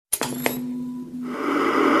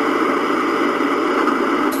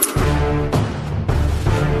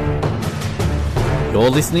You're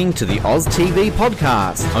listening to the Oz TV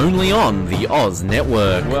podcast, only on the Oz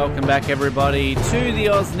Network. Welcome back, everybody, to the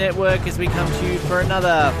Oz Network as we come to you for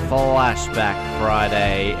another Flashback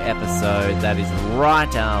Friday episode. That is right,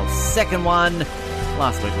 our second one.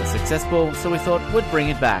 Last week was successful, so we thought we'd bring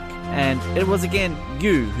it back. And it was, again,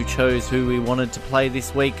 you who chose who we wanted to play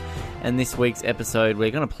this week. And this week's episode, we're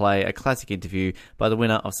going to play a classic interview by the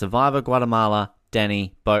winner of Survivor Guatemala,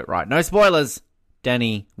 Danni Boatwright. No spoilers,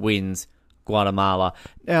 Danni wins Guatemala.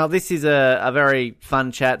 Now, this is a very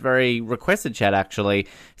fun chat, very requested chat, actually,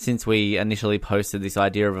 since we initially posted this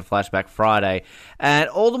idea of a Flashback Friday. And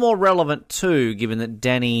all the more relevant, too, given that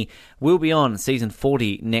Danni will be on Season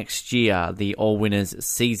 40 next year, the All Winners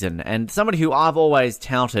season. And somebody who I've always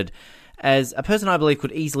touted as a person I believe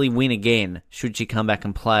could easily win again should she come back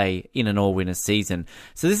and play in an all-winners season.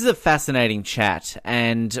 So this is a fascinating chat,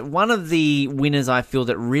 and one of the winners I feel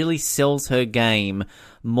that really sells her game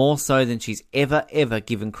more so than she's ever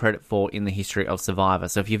given credit for in the history of Survivor.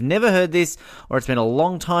 So if you've never heard this, or it's been a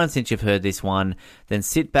long time since you've heard this one, then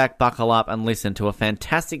sit back, buckle up, and listen to a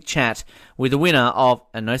fantastic chat with the winner of,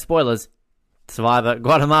 and no spoilers, Survivor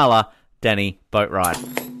Guatemala, Danni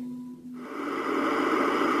Boatwright.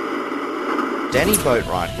 Danni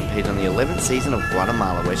Boatwright competed on the 11th season of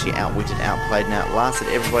Guatemala, where she outwitted, outplayed and outlasted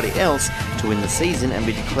everybody else to win the season and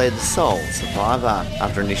be declared the sole survivor.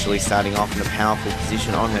 After initially starting off in a powerful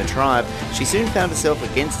position on her tribe, she soon found herself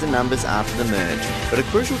against the numbers after the merge. But a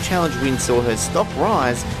crucial challenge win saw her stock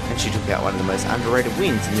rise, and she took out one of the most underrated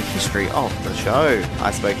wins in the history of the show.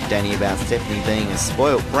 I spoke to Danni about Stephanie being a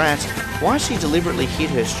spoilt brat, why she deliberately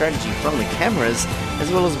hid her strategy from the cameras, as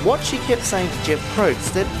well as what she kept saying to Jeff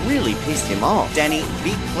Probst that really pissed him off. Danni,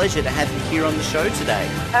 big pleasure to have you here on the show today.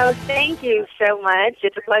 Oh, thank you so much.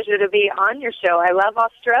 It's a pleasure to be on your show. I love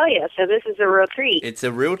Australia, so this is a real treat. It's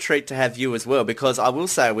a real treat to have you as well, because I will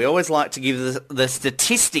say we always like to give the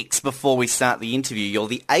statistics before we start the interview. You're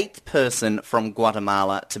the 8th person from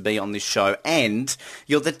Guatemala to be on this show, and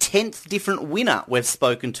you're the 10th different winner we've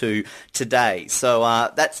spoken to today. So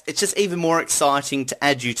it's just even more exciting to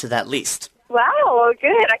add you to that list. Wow,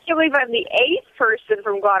 good. I can't believe I'm the 8th person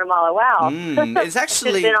from Guatemala. Wow. It's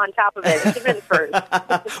actually been on top of it. It's been first.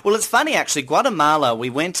 Well, it's funny, actually. Guatemala, we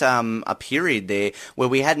went a period there where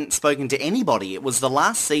we hadn't spoken to anybody. It was the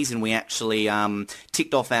last season we actually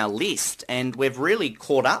ticked off our list, and we've really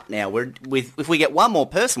caught up now. If we get one more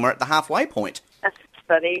person, we're at the halfway point. That's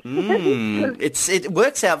funny. It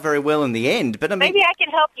works out very well in the end, but I mean, maybe I can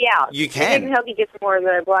help you out. You can. Maybe I can help you get some more of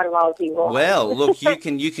the Guatemala people. Well, look, you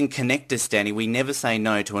can connect us, Danni. We never say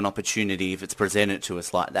no to an opportunity if it's presented to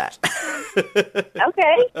us like that.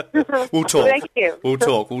 Okay. We'll talk. Thank you. We'll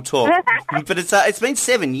talk. But it's been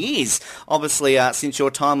 7 years, obviously, since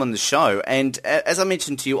your time on the show. And as I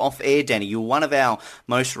mentioned to you off air, Danni, you're one of our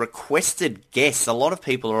most requested guests. A lot of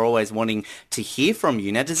people are always wanting to hear from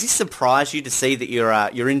you. Now, does this surprise you to see that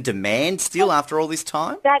you're in demand still after all this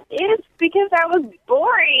time? That is because I was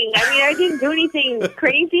boring. I mean, I didn't do anything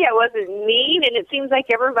crazy. I wasn't mean, and it seems like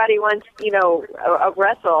everybody wants, a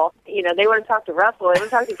Russell. They want to talk to Russell. They want to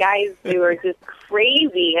talk to guys who are just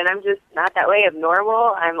crazy, and I'm just not that way. I'm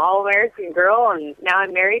normal. I'm all-American girl, and now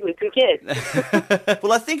I'm married with 2 kids.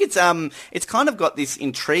 Well, I think it's kind of got this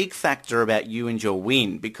intrigue factor about you and your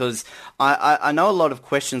win, because I know a lot of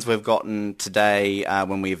questions we've gotten today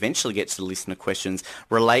when we eventually get to the listener questions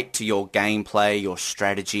relate to your gameplay, your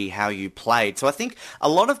strategy, how you played. So I think a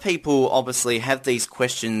lot of people obviously have these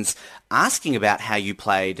questions asking about how you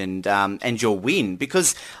played and your win,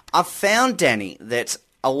 because I've found, Danni, that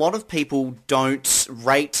a lot of people don't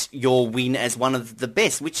rate your win as one of the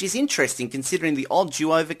best, which is interesting considering the odds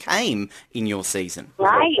you overcame in your season.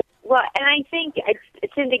 Right. Well, and I think it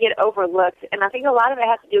tend to get overlooked, and I think a lot of it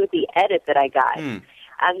has to do with the edit that I got.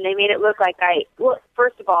 They made it look like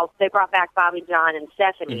first of all, they brought back Bobby, John, and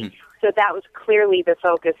Stephanie, so that was clearly the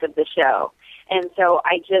focus of the show. And so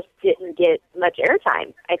I just didn't get much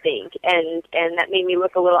airtime, I think, and that made me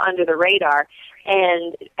look a little under the radar.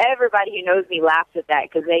 And everybody who knows me laughs at that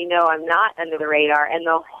because they know I'm not under the radar. And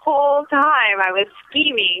the whole time I was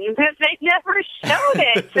scheming because they never showed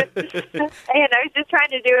it. And I was just trying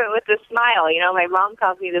to do it with a smile. My mom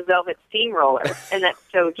calls me the Velvet Steamroller, and that's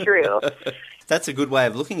so true. That's a good way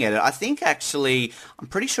of looking at it. I think, actually, I'm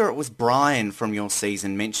pretty sure it was Brian from your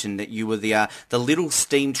season mentioned that you were the little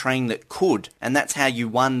steam train that could, and that's how you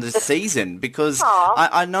won the season. Because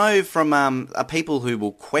I know from people who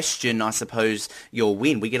will question, I suppose, your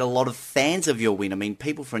win. We get a lot of fans of your win. I mean,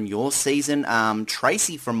 people from your season.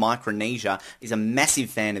 Tracy from Micronesia is a massive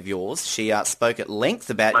fan of yours. She spoke at length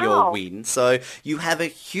about your win. So you have a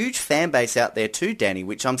huge fan base out there too, Danni,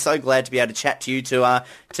 which I'm so glad to be able to chat to you to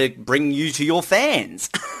bring you to your your fans.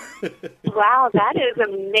 Wow, that is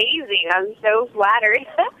amazing. I'm so flattered.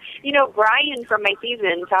 Brian from my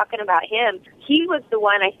season, talking about him, he was the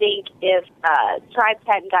one, I think, if Tribes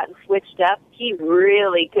hadn't gotten switched up, he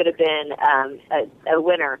really could have been a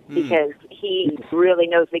winner because he really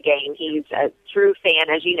knows the game. He's a true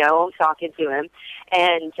fan, as you know, talking to him.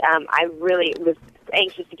 And I really was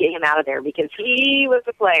anxious to get him out of there because he was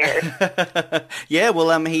a player. Yeah,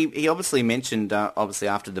 well, he obviously mentioned, obviously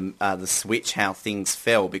after the switch, how things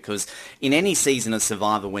fell, because in any season of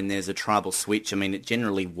Survivor, when there's a tribal switch, it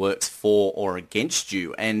generally works for or against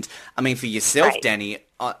you. And, for yourself, right. Danni,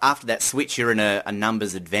 after that switch, you're in a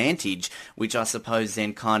numbers advantage, which I suppose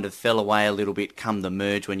then kind of fell away a little bit come the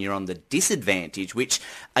merge when you're on the disadvantage, which,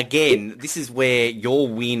 again, this is where your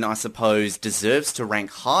win, I suppose, deserves to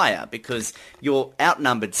rank higher because you're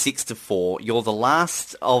outnumbered 6-4. You're the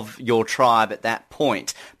last of your tribe at that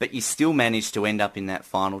point, but you still managed to end up in that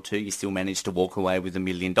final two. You still managed to walk away with $1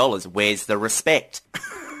 million. Where's the respect?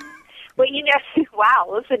 Well, wow,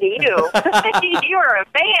 listen to you. You are a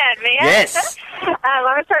fan, man. Yes.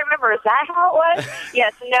 I'm trying to remember, is that how it was?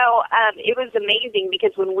 Yes, no, it was amazing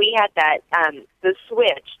because when we had that, the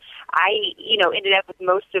switch, I, ended up with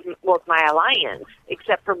most of my alliance,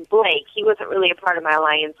 except for Blake. He wasn't really a part of my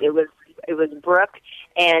alliance. It was Brooke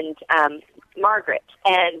and Margaret.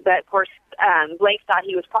 But of course, Blake thought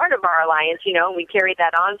he was part of our alliance, and we carried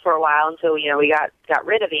that on for a while until, we got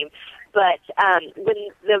rid of him. But when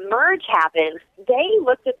the merge happened, they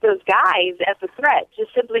looked at those guys as a threat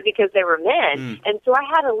just simply because they were men. And so I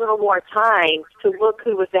had a little more time to look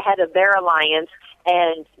who was the head of their alliance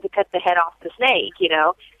and to cut the head off the snake,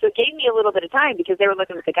 So it gave me a little bit of time because they were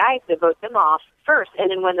looking at the guys to vote them off first.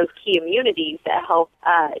 And then when those key immunities that helped,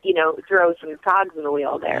 throw some cogs in the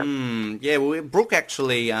wheel there. Yeah, well, Brooke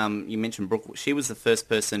actually, you mentioned Brooke, she was the first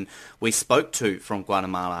person we spoke to from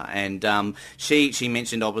Guatemala. And she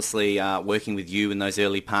mentioned, obviously, working with you in those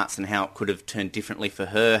early parts and how it could have turned differently for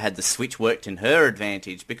her had the switch worked in her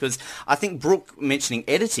advantage. Because I think Brooke, mentioning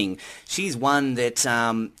editing, she's one that,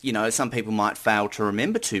 some people might fail to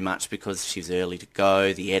remember too much because she was early to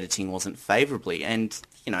go, the editing wasn't favourably. And,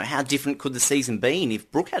 how different could the season been if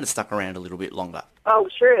Brooke had stuck around a little bit longer? Oh,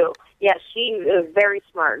 true. Yes, she's a very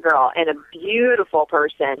smart girl and a beautiful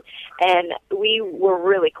person. And we were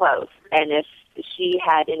really close. And if she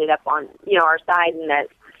had ended up on, our side in that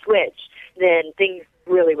switch, then things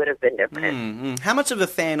really would have been different. How much of a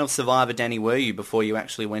fan of Survivor, Danni, were you before you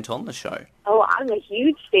actually went on the show? Oh, I'm a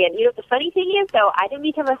huge fan. The funny thing is, though, I didn't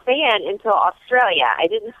become a fan until Australia. I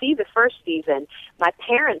didn't see the first season. My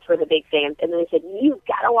parents were the big fans, and they said, you've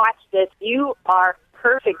got to watch this. You are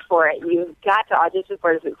perfect for it. You've got to audition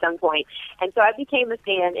for this at some point. And so I became a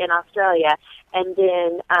fan in Australia, and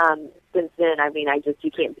then since then,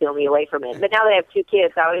 you can't peel me away from it. But now that I have 2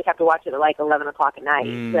 kids, I always have to watch it at like 11 o'clock at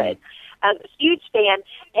night. But huge fan,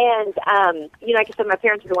 and like I said, my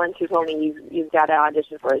parents are the ones who told me you've got to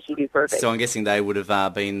audition for us. You do perfect. So I'm guessing they would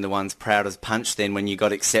have been the ones proud as punch then when you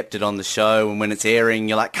got accepted on the show, and when it's airing,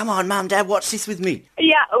 you're like, "Come on, Mum, Dad, watch this with me."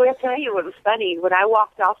 Yeah. I'll tell you what was funny. When I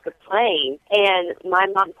walked off the plane, and my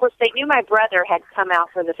mom, of course, they knew my brother had come out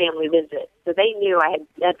for the family visit, so they knew I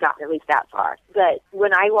had gotten at least that far. But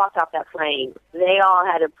when I walked off that plane, they all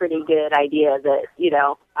had a pretty good idea that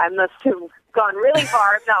I must have gone really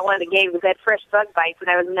far, if not won the game, with that fresh bug bites when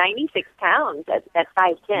I was 96 pounds at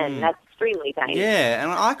 5'10". That's extremely tiny. Yeah,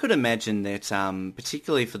 and I could imagine that,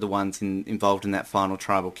 particularly for the ones involved in that final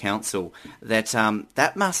tribal council, that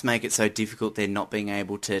that must make it so difficult then not being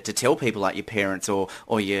able to tell people like your parents or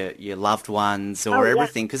your loved ones or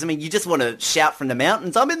everything. Because, you just want to shout from the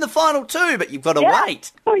mountains, I'm in the final two, but you've got to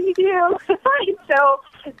wait. Oh, you do.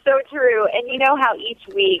 It's so true. And you know how each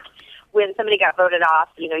week when somebody got voted off,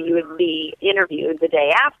 you would be interviewed the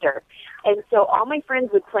day after. And so all my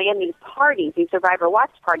friends would plan these parties, these Survivor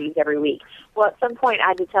Watch parties every week. Well, at some point I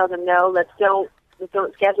had to tell them, no, let's don't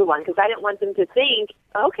schedule one, because I didn't want them to think,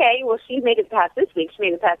 okay, well, she made it past this week,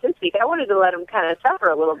 I wanted to let them kind of suffer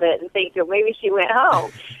a little bit and think, maybe she went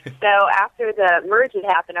home. So after the merge had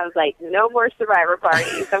happened, I was like, no more Survivor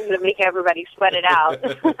parties. I'm going to make everybody sweat it out.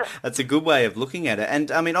 That's a good way of looking at it.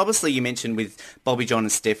 And, obviously you mentioned with Bobby, John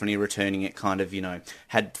and Stephanie returning, it kind of,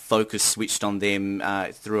 had focus switched on them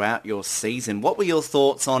throughout your season. What were your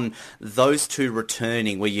thoughts on those two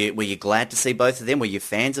returning? Were you glad to see both of them? Were you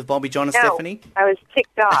fans of Bobby, John and Stephanie? I was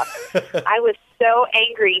ticked off. I was so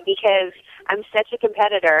angry because I'm such a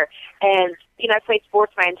competitor, and I played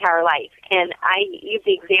sports my entire life, and I use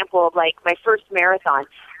the example of like my first marathon.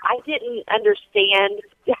 I didn't understand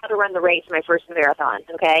how to run the race in my first marathon,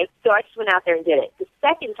 okay? So I just went out there and did it. The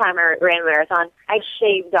second time I ran a marathon, I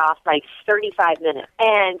shaved off like 35 minutes,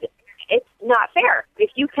 and it's not fair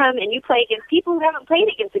if you come and you play against people who haven't played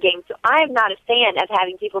against the game. So I am not a fan of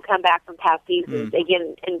having people come back from past seasons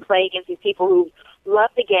again and play against these people who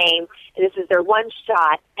love the game, and this is their one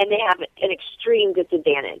shot, and they have an extreme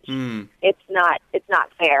disadvantage. It's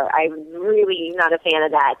not fair. I'm really not a fan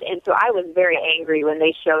of that. And so I was very angry when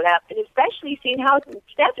they showed up, and especially seeing how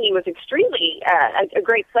Stephanie was extremely a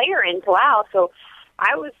great player in Palau. So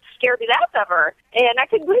I was scared to death of her, and I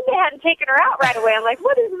couldn't believe they hadn't taken her out right away. I'm like,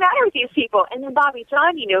 what is the matter with these people? And then Bobby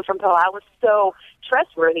John, from Palau was so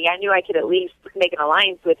trustworthy. I knew I could at least make an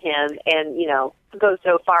alliance with him and, go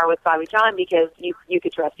so far with Bobby John because you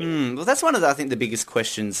could trust him. Well, that's one of, I think, the biggest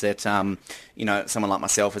questions that, someone like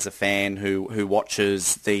myself as a fan who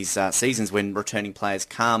watches these seasons when returning players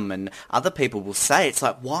come, and other people will say, it's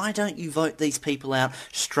like, why don't you vote these people out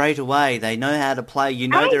straight away? They know how to play.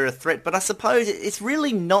 They're a threat. But I suppose it's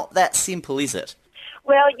really not that simple, is it?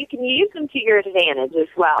 Well, you can use them to your advantage as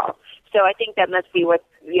well. So I think that must be what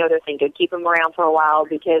they're thinking. Keep them around for a while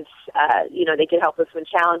because they can help us win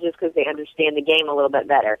challenges because they understand the game a little bit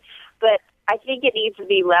better. But I think it needs to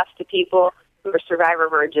be left to people who are Survivor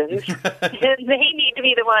virgins, and they need to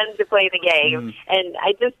be the ones to play the game. And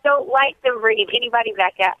I just don't like them bringing anybody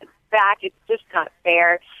back. It's just not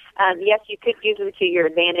fair. Yes, you could use them to your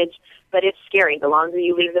advantage, but it's scary. The longer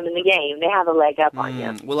you leave them in the game, they have a leg up on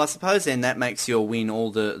you. Well, I suppose then that makes your win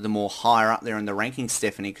all the more higher up there in the rankings,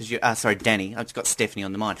 Stephanie, because Danni. I've just got Stephanie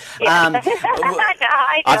on the mind. I know.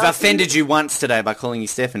 I've offended you once today by calling you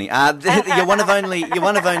Stephanie. You're one of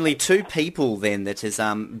only two people then that has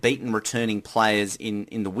beaten returning players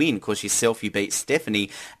in the win. Of course, yourself, you beat Stephanie,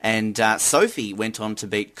 and Sophie went on to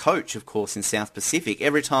beat Coach, of course, in South Pacific.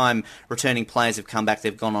 Every time returning players have come back,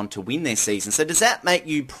 they've gone on to win their season. So does that make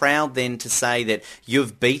you proud then to say that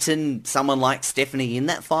you've beaten someone like Stephanie in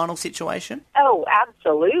that final situation? Oh,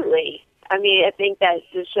 absolutely. I mean, I think that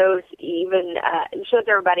just shows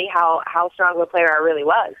everybody how strong of a player I really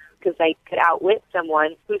was, because I could outwit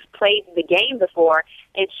someone who's played the game before,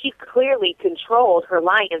 and she clearly controlled her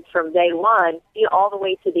Lions from day one, all the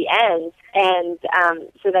way to the end. And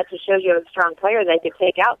so that just shows you a strong player that could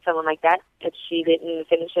take out someone like that if she didn't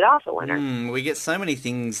finish it off a winner. We get so many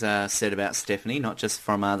things said about Stephanie, not just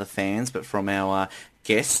from the fans, but from our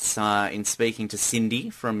guests. In speaking to Cindy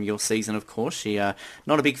from your season, of course, she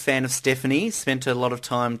not a big fan of Stephanie, spent a lot of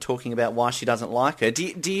time talking about why she doesn't like her.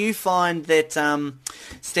 Do you find that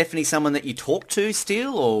Stephanie's someone that you talk to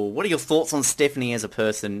still, or what are your thoughts on Stephanie as a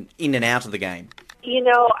person in and out of the game?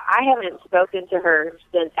 I haven't spoken to her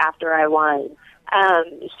since after I won.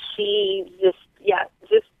 She just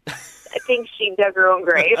I think she dug her own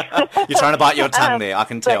grave. You're trying to bite your tongue there, I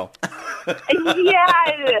can tell. I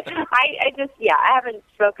haven't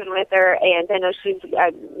spoken with her, and I know she's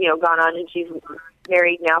gone on and she's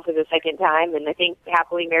married now for the second time, and I think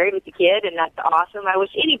happily married with the kid, and that's awesome. I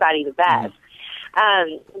wish anybody the best.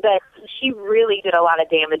 But she really did a lot of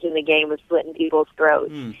damage in the game with slitting people's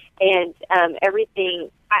throats. And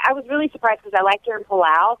everything, I was really surprised because I liked her in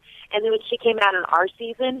Palau, and then when she came out in our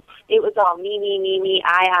season, it was all me,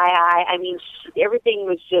 I. I mean, everything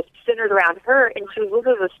was just centered around her, and she was a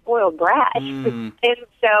little bit of a spoiled brat. And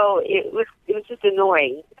so it was just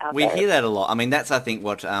annoying out We there. hear that a lot. I mean, that's, I think,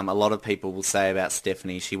 what a lot of people will say about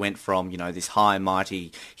Stephanie. She went from, this high and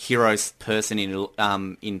mighty hero person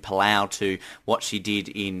in Palau to what she did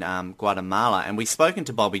in Guatemala. And we've spoken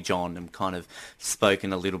to Bobby John and kind of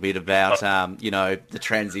spoken a little bit about, the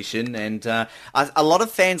transition. And a lot of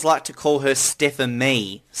fans like to call her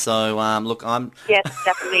Stephanie. So, look, Yes,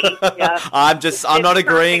 Stephanie. Yeah. I'm not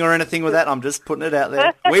agreeing or anything with that. I'm just putting it out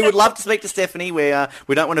there. We would love to speak to Stephanie. We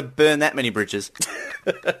don't want to burn that many bridges.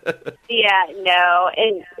 Yeah, no,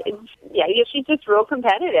 and she's just real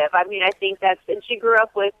competitive. I mean, I think and she grew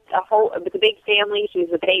up with a big family. She was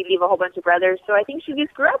a baby of a whole bunch of brothers, so I think she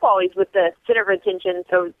just grew up always with the center of attention.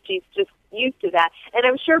 So she's just used to that. And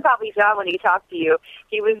I'm sure Bobby John, when he talked to you,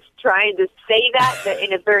 he was trying to say that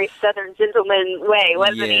in a very Southern gentleman way,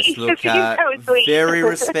 wasn't he? Look, so sweet. Very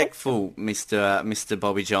respectful, Mr.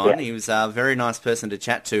 Bobby John. Yeah. He was a very nice person to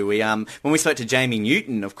chat to. We when we spoke to Jamie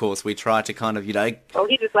Newton, of course, we tried to kind of, Oh,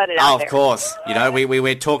 he just let it out there. Of course.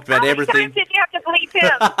 We talked about everything. How many times did you have to bleep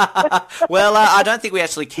him? Well, I don't think we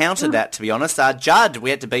actually counted that, to be honest. Judd, we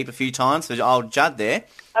had to beep a few times for old Judd there.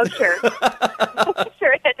 Oh, sure.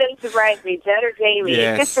 Sure, that doesn't surprise me. Judd or Jamie.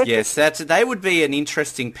 Yes. They would be an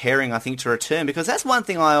interesting pairing, I think, to return, because that's one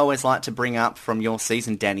thing I always like to bring up from your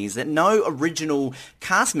season, Danni, is that no original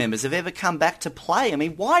cast members have ever come back to play. I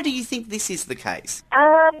mean, why do you think this is the case?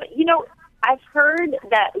 I've heard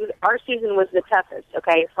that our season was the toughest,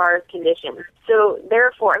 okay, as far as conditions. So,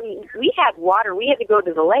 therefore, I mean, we had water. We had to go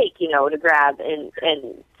to the lake, to grab and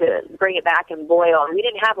to bring it back and boil. And we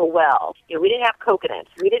didn't have a well. We didn't have coconuts.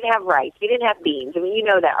 We didn't have rice. We didn't have beans. I mean, you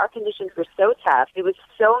know that. Our conditions were so tough. It was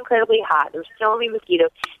so incredibly hot. There were so many mosquitoes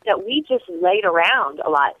that we just laid around a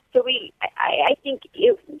lot. So I think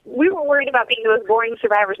we were worried about being the most boring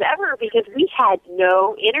survivors ever because we had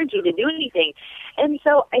no energy to do anything. And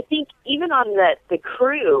so I think even on the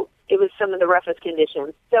crew, it was some of the roughest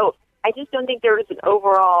conditions. So I just don't think there was an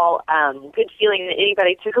overall good feeling that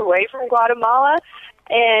anybody took away from Guatemala.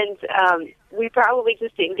 And we probably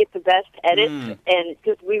just didn't get the best edits, and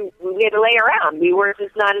because we had to lay around. We were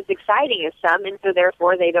just not as exciting as some, and so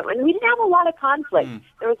therefore they don't. And we didn't have a lot of conflict.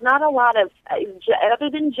 There was not a lot of, other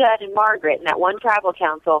than Judd and Margaret and that one tribal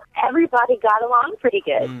council, everybody got along pretty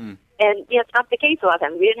good. And it's not the case a lot of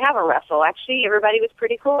times. We didn't have a wrestle. Actually, everybody was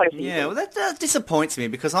pretty cool. Yeah, well, that disappoints me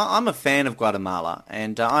because I'm a fan of Guatemala,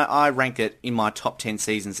 and I rank it in my top 10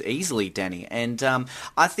 seasons easily, Danny. And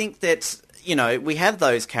I think that, we have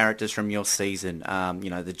those characters from your season,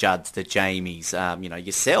 the Judds, the Jamies,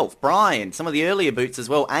 yourself, Brian, some of the earlier boots as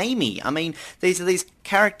well, Amy. I mean, these are these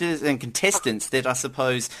characters and contestants that I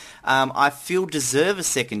suppose I feel deserve a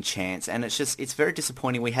second chance, and it's very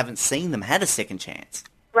disappointing we haven't seen them had a second chance.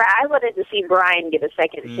 I wanted to see Brian get a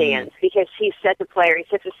second chance because he's such a player. He's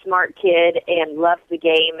such a smart kid and loves the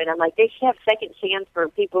game. And I'm like, they should have second chance for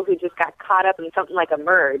people who just got caught up in something like a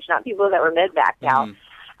merge, not people that were med-backed out.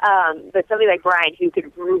 But somebody like Brian who could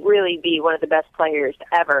really be one of the best players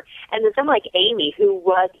ever. And then someone like Amy who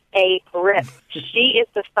was a rip. She is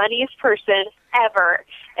the funniest person ever.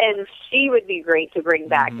 And she would be great to bring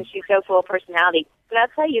back because she's so full of personality. But I'll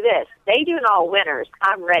tell you this, they do an all winners.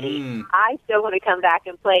 I'm ready. I still want to come back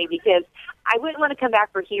and play because I wouldn't want to come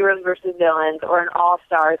back for heroes versus villains or an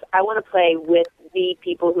all-stars. I want to play with the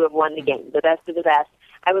people who have won the game, the best of the best.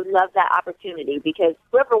 I would love that opportunity because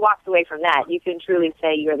whoever walks away from that, you can truly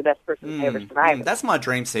say you're the best person to ever survive. That's my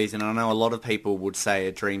dream season, and I know a lot of people would say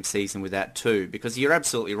a dream season with that too, because you're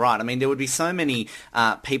absolutely right. I mean, there would be so many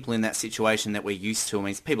people in that situation that we're used to. I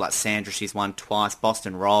mean, people like Sandra, she's won twice.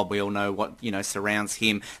 Boston Rob, we all know what surrounds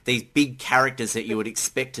him. These big characters that you would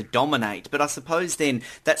expect to dominate. But I suppose then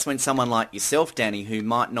that's when someone like yourself, Danny, who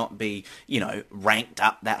might not be ranked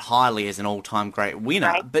up that highly as an all-time great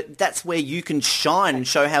winner, but that's where you can shine and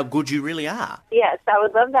show how good you really are. Yes, I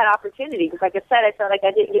would love that opportunity because, like I said, I felt like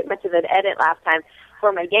I didn't get much of an edit last time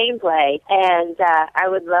for my gameplay, and I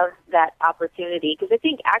would love that opportunity because I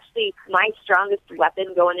think actually my strongest weapon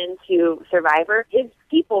going into Survivor is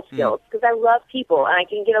people skills because I love people and I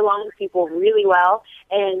can get along with people really well,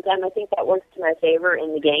 and I think that works to my favor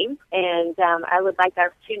in the game, and I would like that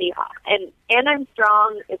opportunity. And I'm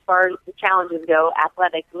strong as far as the challenges go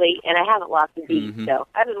athletically, and I haven't lost a beat, so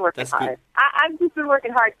I've been working hard. I've just been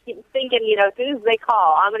working hard, thinking, as soon as they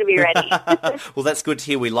call, I'm going to be ready. Well, that's good to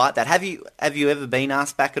hear. We like that. Have you ever been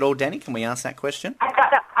asked back at all, Danny? Can we ask that question?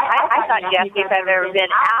 I thought you asked me if I've ever been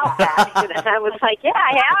out back, and I was like, yeah,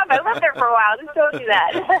 I have. I lived there for a while. Who told you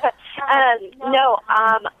that? No,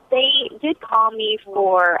 they did call me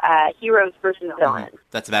for heroes versus villains.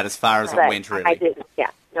 That's about as far as it went, really. I didn't, yeah.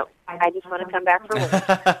 No, I just want to come back for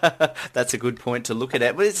one. That's a good point to look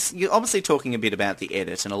at. But you're obviously talking a bit about the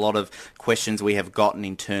edit and a lot of questions we have gotten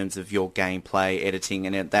in terms of your gameplay, editing,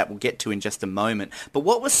 and that we'll get to in just a moment. But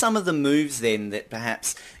what were some of the moves then that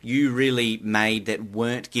perhaps you really made that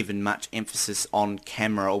weren't given much emphasis on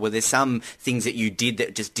camera? Or were there some things that you did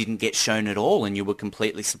that just didn't get shown at all and you were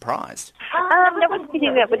completely surprised? There was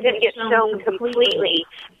anything that didn't get shown completely,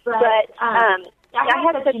 but I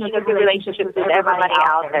had such good relationships with everybody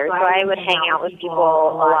out there, so I would hang out with people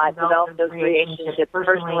a lot, develop those relationships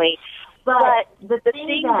personally. But the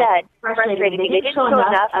thing that frustrated me, they didn't show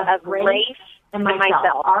enough of Rafe and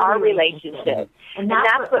myself, our relationship. And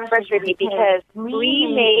that's what frustrated me because we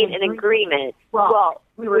made an agreement. Well,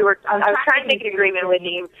 I was trying to make an agreement with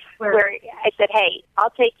him where I said, hey,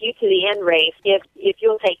 I'll take you to the end, Rafe, if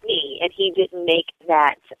you'll take me. And he didn't make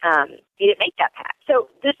that, pact. So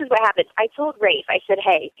this is what happened. I told Rafe, I said,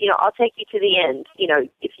 hey, I'll take you to the end,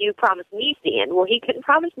 if you promise me to the end. Well, he couldn't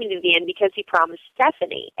promise me to the end because he promised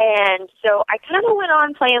Stephanie. And so I kind of went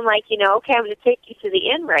on playing like, okay, I'm going to take you to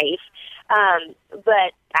the end, Rafe.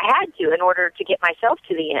 But I had to in order to get myself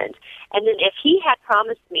to the end. And then if he had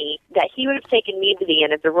promised me that he would have taken me to the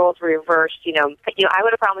end if the roles were reversed, I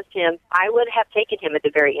would have promised him I would have taken him at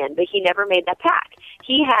the very end, but he never made that pact.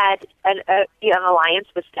 He had an alliance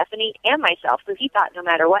with Stephanie and myself, so he thought thought no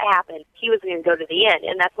matter what happened, he was going to go to the end.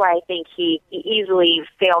 And that's why I think he easily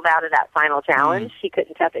failed out of that final challenge. He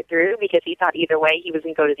couldn't tough it through because he thought either way he was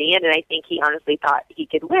going to go to the end, and I think he honestly thought he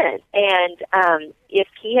could win. And if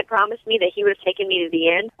he had promised me that he would have taken me to the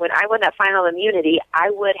end, when I won that final immunity, I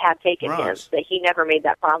would have taken him, but he never made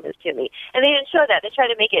that promise to me. And they didn't show that. They tried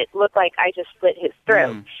to make it look like I just slit his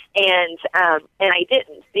throat. And I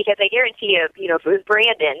didn't, because I guarantee you, if it was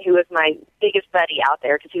Brandon, who was my biggest buddy out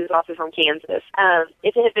there, because he was also from Kansas,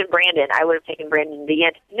 if it had been Brandon, I would have taken Brandon to the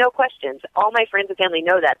end. No questions. All my friends and family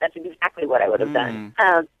know that. That's exactly what I would have done.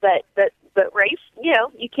 But Rafe,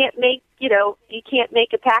 you can't make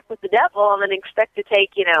a pact with the devil and then expect to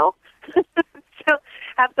take, so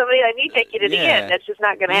have somebody like me take you to the end. That's just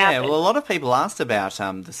not going to happen. Yeah, well, a lot of people asked about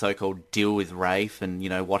the so-called deal with Rafe and,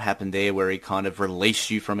 what happened there where he kind of released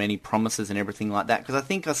you from any promises and everything like that. Because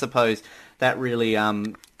I suppose that really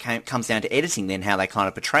comes down to editing then, how they kind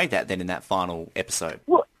of portrayed that then in that final episode.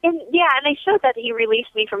 Well, and they showed that he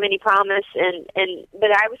released me from any promise,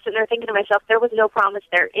 but I was sitting there thinking to myself, there was no promise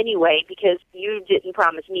there anyway, because you didn't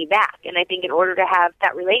promise me back. And I think in order to have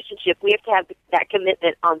that relationship, we have to have that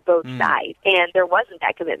commitment on both sides. And there wasn't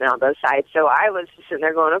that commitment on both sides. So I was just sitting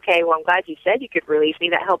there going, okay, well, I'm glad you said you could release me.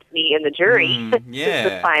 That helped me in the jury,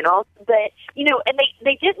 the final. But, and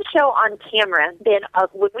they didn't show on camera then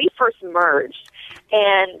when we first merged,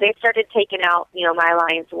 and they started taking out, my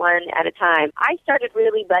alliance one at a time. I started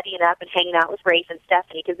really buddying up and hanging out with Rafe and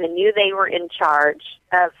Stephanie because I knew they were in charge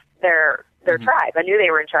of their tribe. I knew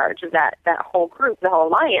they were in charge of that whole group, the whole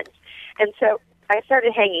alliance. And so I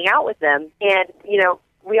started hanging out with them, and,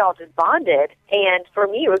 we all just bonded. And for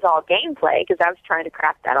me, it was all gameplay because I was trying to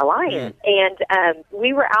craft that alliance. And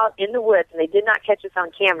we were out in the woods, and they did not catch us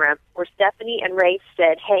on camera, where Stephanie and Rafe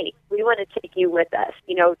said, hey, we want to take you with us,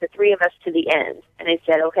 the three of us to the end. And they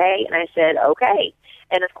said, okay. And I said, okay.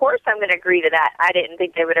 And, of course, I'm going to agree to that. I didn't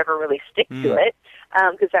think they would ever really stick to it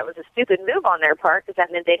because that was a stupid move on their part, because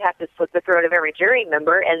that meant they'd have to slit the throat of every jury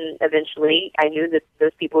member, and eventually I knew that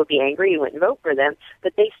those people would be angry and wouldn't vote for them.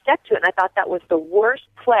 But they stuck to it, and I thought that was the worst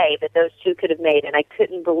play that those two could have made, and I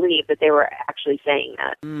couldn't believe that they were actually saying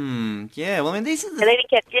that. Yeah, well, I mean, these are and they didn't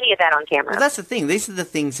get any of that on camera. Well, that's the thing. These are the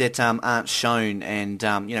things that aren't shown, and,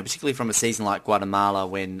 particularly from a season like Guatemala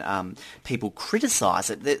when people criticise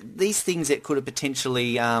it, these things that could have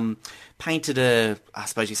potentially painted a, I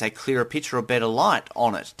suppose you say, clearer picture or better light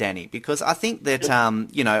on it, Danni, because I think that,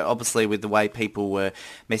 obviously with the way people were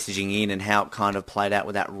messaging in and how it kind of played out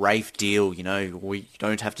with that Rafe deal, we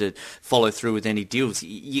don't have to follow through with any deals.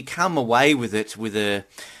 You come away with it with a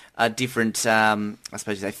different, I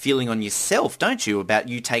suppose you say, feeling on yourself, don't you, about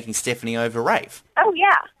you taking Stephanie over Rafe? Oh,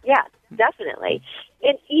 yeah, definitely.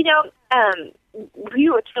 And,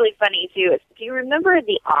 what's really funny, too, is do you remember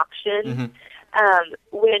the auction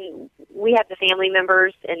when we had the family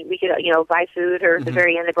members and we could, buy food, or at the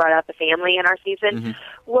very end they brought out the family in our season?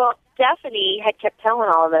 Well, Stephanie had kept telling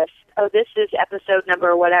all of us, oh, this is episode number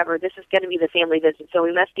or whatever, this is going to be the family visit, so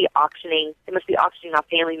they must be auctioning off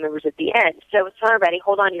family members at the end. So it's telling everybody,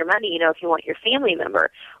 hold on to your money, if you want your family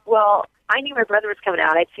member. Well, I knew my brother was coming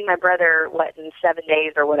out. I'd seen my brother, in 7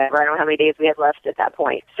 days or whatever. I don't know how many days we had left at that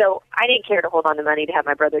point. So I didn't care to hold on to money to have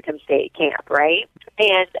my brother come stay at camp, right?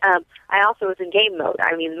 And I also was in game mode.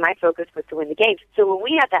 I mean, my focus was to win the game. So when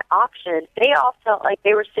we had that auction, they all felt like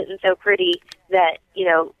they were sitting so pretty that,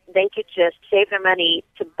 they could just save their money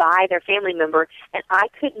to buy their family member. And I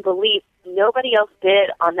couldn't believe nobody else bid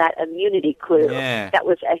on that immunity clue. Yeah. That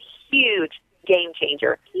was a huge game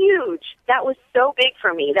changer. Huge. That was so big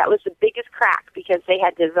for me. That was the biggest crack because they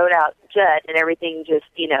had to vote out Judd and everything just,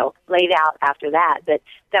 laid out after that. But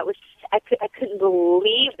that was, I couldn't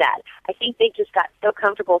believe that. I think they just got so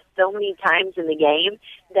comfortable so many times in the game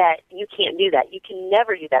that you can't do that. You can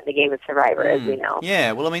never do that in the game of Survivor, as we know.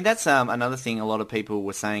 Yeah, well, I mean, that's another thing a lot of people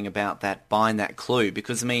were saying about that, buying that clue,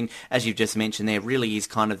 because, I mean, as you've just mentioned, there really is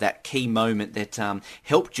kind of that key moment that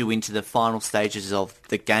helped you into the final stages of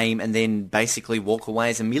the game and then basically walk away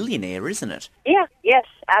as a millionaire, isn't it? Yeah, yes,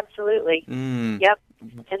 absolutely. Yep.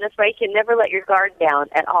 And that's why you can never let your guard down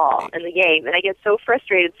at all in the game. And I get so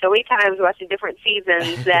frustrated so many times watching different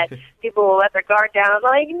seasons that people will let their guard down. I'm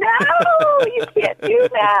like, no, you can't do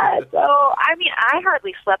that. So, I mean, I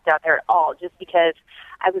hardly slept out there at all just because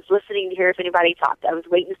I was listening to hear if anybody talked. I was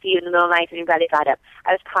waiting to see in the middle of the night if anybody got up.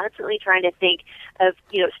 I was constantly trying to think of,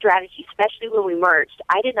 strategy, especially when we merged.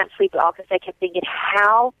 I did not sleep at all because I kept thinking,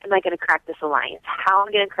 how am I going to crack this alliance? How am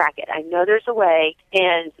I going to crack it? I know there's a way,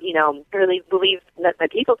 and, I really believe that my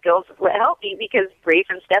people skills would help me because Rafe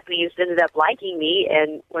and Stephanie just ended up liking me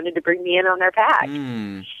and wanted to bring me in on their pack.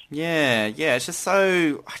 Yeah, it's just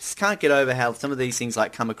so... I just can't get over how some of these things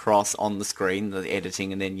like come across on the screen, the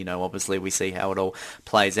editing, and then, you know, obviously we see how it all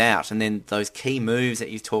plays out. And then those key moves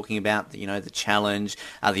that you're talking about, you know, the challenge,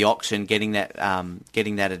 the auction, getting that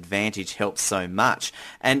advantage helps so much.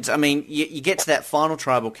 And, I mean, you get to that final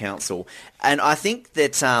tribal council, and I think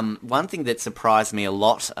that one thing that surprised me a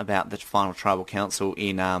lot about the final tribal council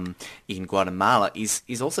in Guatemala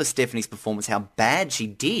is also Stephanie's performance, how bad she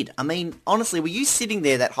did. I mean, honestly, were you sitting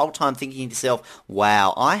there that whole time thinking to yourself,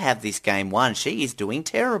 wow, I have this game won. She is doing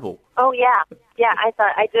terrible. Oh, yeah. Yeah, I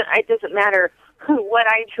thought it doesn't matter what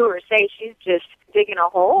I do or say. She's just digging a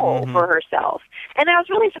hole for herself. And I was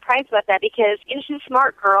really surprised about that because, you know, she's a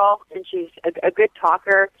smart girl and she's a good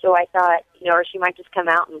talker. So I thought, you know, or she might just come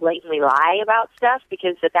out and blatantly lie about stuff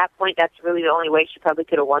because at that point that's really the only way she probably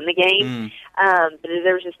could have won the game. But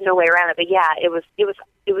there was just no way around it. But yeah, it was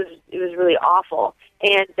really awful.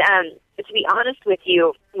 And to be honest with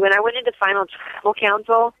you, when I went into final tribal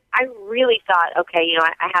council, I really thought, okay, you know,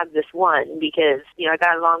 I have this one because, you know, I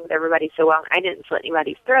got along with everybody so well. I didn't slit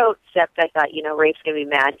anybody's throat, except I thought, you know, Rafe's going to be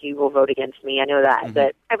mad. He will vote against me. I know that.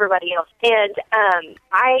 But everybody else. And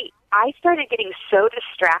I started getting so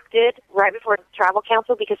distracted right before the tribal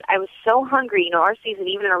council because I was so hungry. You know, our season,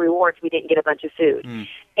 even in our rewards, we didn't get a bunch of food.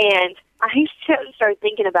 And I started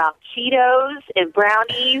thinking about Cheetos and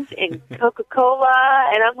brownies and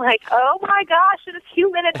Coca-Cola, and I'm like, oh my gosh, in a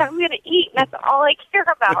few minutes I'm going to eat, and that's all I care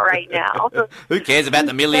about right now. Who cares about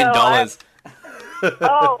the $1 million? Oh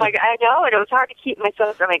my God, I know, and it was hard to keep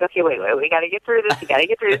myself. I'm like, okay, wait, we got to get through this. You got to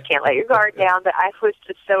get through this. Can't let your guard down. But I was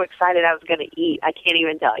just so excited I was going to eat. I can't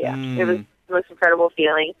even tell you. It was the most incredible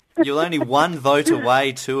feeling. You're only one vote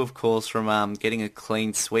away, too, of course, from getting a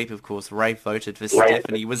clean sweep. Of course, Rafe voted for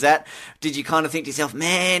Stephanie. Did you kind of think to yourself,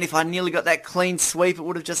 man, if I nearly got that clean sweep, it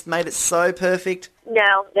would have just made it so perfect?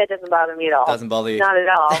 No, that doesn't bother me at all. Doesn't bother you? Not at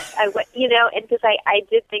all. You know, and because I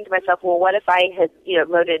did think to myself, well, what if I had, you know,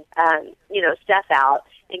 voted, you know, Steph out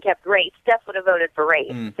and kept Rafe? Steph would have voted for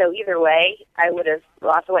Rafe. So either way, I would have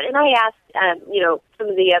lost the one. And I asked, you know, some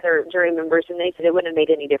of the other jury members, and they said it wouldn't have made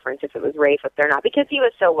any difference if it was Rafe up there or not, because he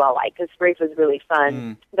was so well-liked, because Rafe was really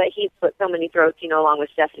fun. But he split so many throats, you know, along with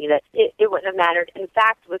Stephanie, that it wouldn't have mattered. In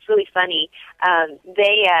fact, what's really funny,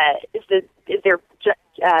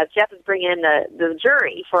 Jeff is bringing in the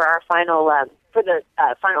jury for our final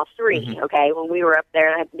final three, okay, when we were up there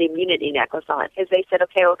and I had the immunity necklace on, is they said,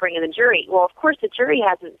 okay, we'll bring in the jury. Well, of course, the jury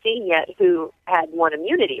hasn't seen yet who had won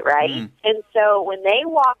immunity, right? And so when they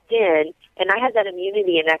walked in, and I had that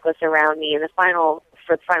immunity necklace around me in the final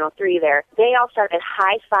three there, they all started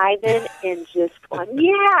high-fiving and just going,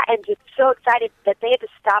 yeah, and just so excited that they had to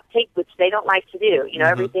stop tape, which they don't like to do. You know,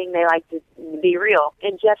 everything they like to be real.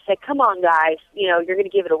 And Jeff said, come on, guys, you know, you're going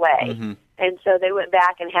to give it away. And so they went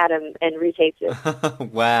back and had him and retaped it.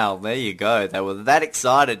 Wow, there you go. They were that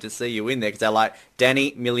excited to see you in there because they're like,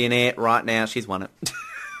 Danni, millionaire right now, she's won it.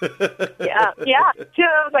 Yeah. So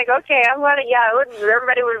I was like, okay, I'm gonna. Yeah,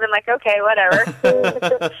 everybody would have been like, okay, whatever.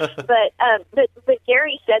 But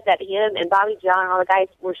Gary said that him and Bobby John and all the guys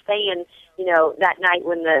were saying, you know, that night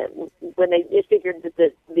when they figured that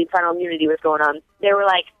the final immunity was going on, they were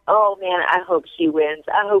like, oh man, I hope she wins.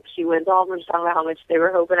 I hope she wins. All of them were talking about how much they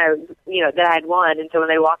were hoping that I had won. And so when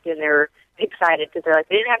they walked in, they were excited because they're like,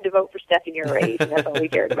 they didn't have to vote for Stephanie or Rafe, and that's all we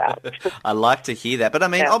cared about. I like to hear that. But I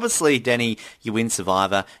mean, obviously, Danni, you win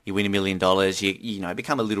Survivor, you win $1 million, you know,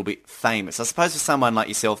 become a little bit famous. I suppose for someone like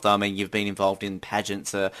yourself, though, I mean, you've been involved in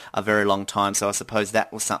pageants a very long time, so I suppose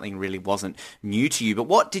that was something really wasn't new to you. But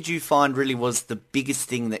what did you find really was the biggest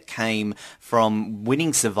thing that came from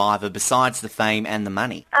winning Survivor besides the fame and the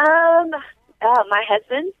money? My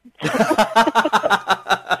husband, because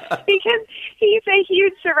he's a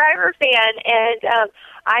huge Survivor fan, and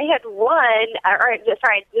I had won,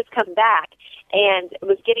 I'd just come back and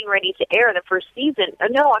was getting ready to air the first season.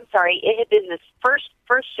 No, I'm sorry, it had been this first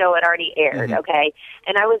show had already aired, okay,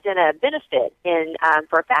 and I was in a benefit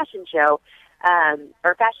for a fashion show.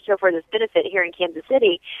 Or fashion show for this benefit here in Kansas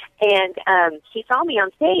City, and he saw me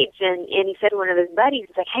on stage, and he said to one of his buddies,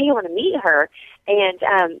 he's like, hey, you want to meet her? And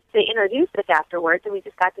they introduced us afterwards, and we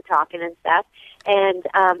just got to talking and stuff, and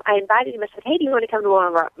I invited him. I said, hey, do you want to come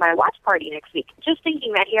to my watch party next week? Just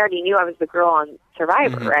thinking that he already knew I was the girl on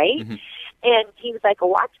Survivor, right? And he was like, a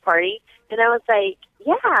watch party? And I was like,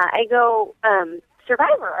 yeah. I go,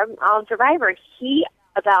 Survivor, I'm on Survivor. He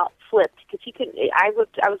about flipped because he couldn't. I was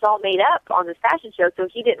all made up on this fashion show, so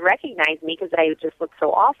he didn't recognize me because I just looked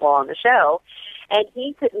so awful on the show, and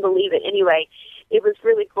he couldn't believe it. Anyway, it was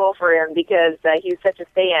really cool for him because he was such a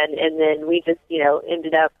fan, and then we just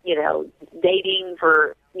ended up dating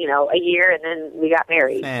for a year, and then we got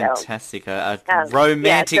married. Fantastic. A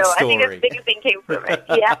romantic story. I think the biggest thing came from it.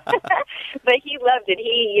 Yeah. But he loved it.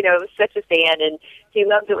 He, was such a fan, and he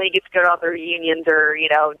loves it when he gets to go to all the reunions or,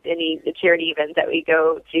 any charity events that we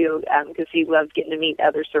go to, because he loves getting to meet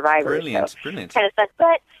other survivors. Brilliant. Kind of fun.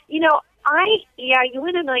 But, you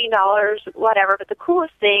win $1 million, whatever, but the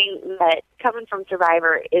coolest thing that coming from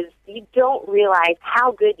Survivor is you don't realize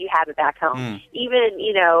how good you have it back home. Even,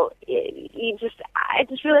 I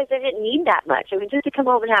just realized I didn't need that much. I mean, just to come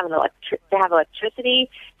home and have electricity,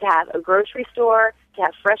 to have a grocery store, to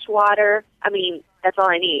have fresh water, I mean, that's all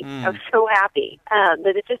I need. I'm so happy.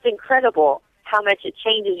 But it's just incredible how much it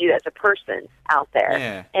changes you as a person out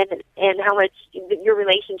there, and how much your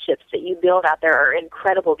relationships that you build out there are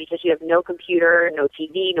incredible because you have no computer, no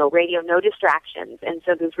TV, no radio, no distractions, and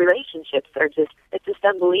so those relationships are it's just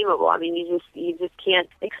unbelievable. I mean, you just can't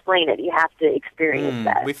explain it. You have to experience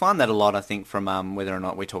that. We find that a lot, I think, from whether or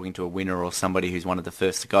not we're talking to a winner or somebody who's one of the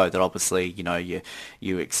first to go. That obviously,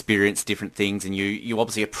 you experience different things, and you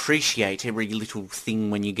obviously appreciate every little thing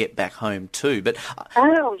when you get back home too. But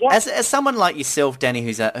as someone like yourself, Danni,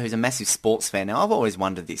 who's a massive sports fan. Now, I've always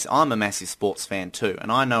wondered this. I'm a massive sports fan too,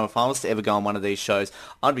 and I know if I was to ever go on one of these shows,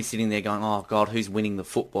 I'd be sitting there going, "Oh God, who's winning the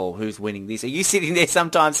football? Who's winning this?" Are you sitting there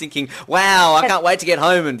sometimes thinking, "Wow, I can't wait to get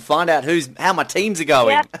home and find out how my teams are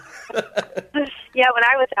going"? Yeah, when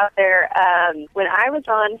I was out there, when I was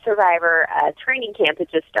on Survivor, training camp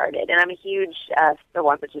had just started, and I'm a huge,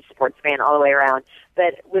 just sports fan all the way around,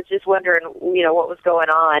 but was just wondering, what was going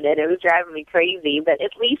on, and it was driving me crazy, but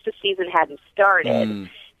at least the season hadn't started.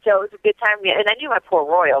 So it was a good time, and I knew my poor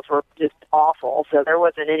Royals were just awful, so there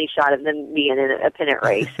wasn't any shot of them being in a pennant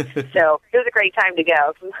race. So it was a great time to go.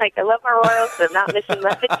 I love my Royals, so I'm not missing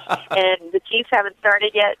much, and the Chiefs haven't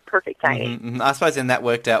started yet. Perfect timing. I suppose then that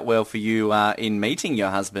worked out well for you in meeting your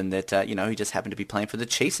husband, that he just happened to be playing for the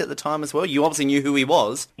Chiefs at the time as well. You obviously knew who he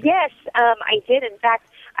was. Yes, I did. In fact,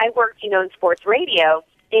 I worked, in sports radio,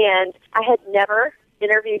 and I had never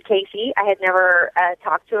interviewed Casey. I had never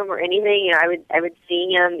talked to him or anything. I would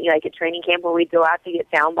see him like at training camp where we'd go out to get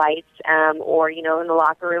sound bites, or in the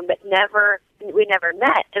locker room, but we never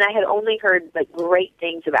met. And I had only heard great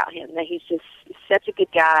things about him. That he's just such a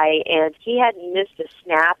good guy, and he hadn't missed a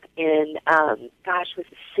snap in was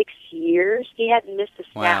it 6 years? He hadn't missed a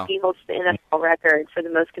snap. Wow. He holds the NFL record for the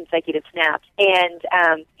most consecutive snaps,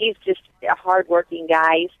 and he's just a hard-working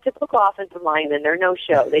guy. He's typical offensive lineman. They're no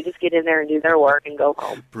show. They just get in there and do their work and go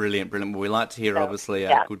home. Brilliant. Well, we like to hear, obviously,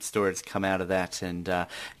 a good story to come out of that, and,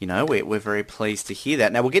 we're very pleased to hear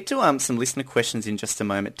that. Now, we'll get to some listener questions in just a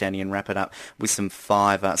moment, Danni, and wrap it up with some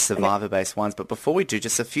 5 Survivor-based ones. But before we do,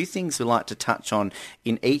 just a few things we'd like to touch on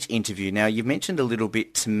in each interview. Now, you've mentioned a little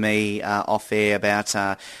bit to me off-air about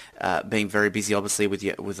being very busy, obviously, with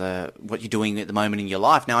what you're doing at the moment in your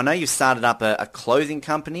life. Now, I know you've started up a clothing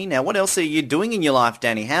company. Now, what else are you doing in your life,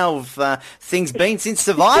 Danni? How have things been since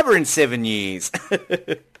Survivor in 7 years?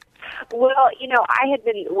 Well, I had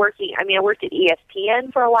been working, I worked at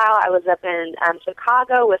ESPN for a while. I was up in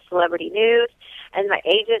Chicago with Celebrity News, and my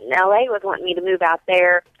agent in L.A. was wanting me to move out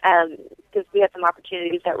there because we had some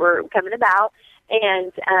opportunities that were coming about.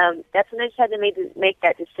 And that's when I just had to make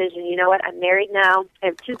that decision. You know what? I'm married now. I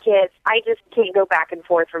have 2 kids. I just can't go back and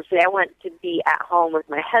forth from city. I want to be at home with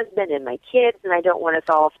my husband and my kids, and I don't want us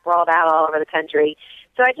all sprawled out all over the country.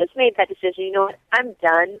 So I just made that decision. You know what? I'm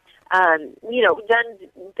done.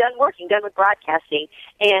 Done working, done with broadcasting,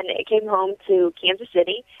 and I came home to Kansas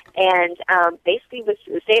City, and basically was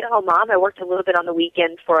a stay-at-home mom. I worked a little bit on the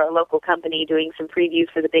weekend for a local company doing some previews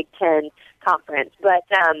for the Big Ten conference, but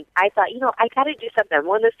I thought, I got to do something. I'm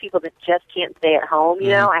one of those people that just can't stay at home.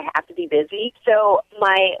 I have to be busy. So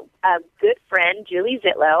my good friend Julie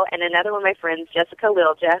Zitlow and another one of my friends, Jessica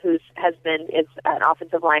Lilja, whose husband is an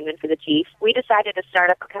offensive lineman for the Chiefs, we decided to start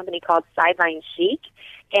up a company called Sideline Chic.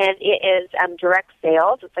 And it is direct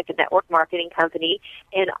sales. It's like a network marketing company.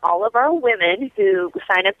 And all of our women who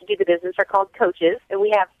sign up to do the business are called coaches. And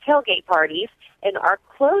we have tailgate parties. And our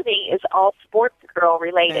clothing is all sports girl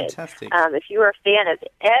related. Fantastic. If you are a fan of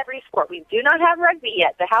every sport, we do not have rugby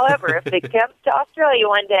yet. But however, if it comes to Australia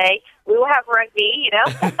one day, we will have rugby,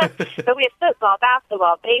 But we have football,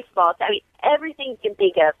 basketball, baseball. Everything you can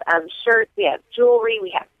think of. Shirts, we have jewelry, we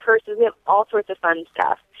have purses, we have all sorts of fun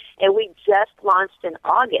stuff. And we just launched in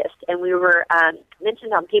August, and we were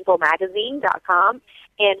mentioned on peoplemagazine.com,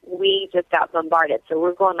 and we just got bombarded. So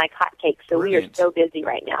we're going like hotcakes. So Brilliant. We are so busy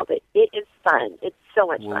right now, but it is fun. It's so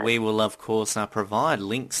much Well, fun. we will, of course, provide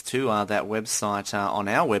links to that website on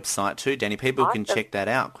our website too, Danny. People can check that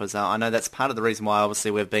out because I know that's part of the reason why,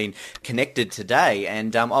 obviously, we've been connected today.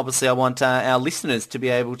 And obviously, I want our listeners to be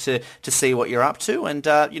able to see what you're up to and,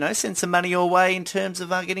 send some money your way in terms of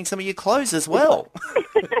getting some of your clothes as well.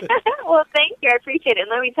 Well, thank you. I appreciate it. And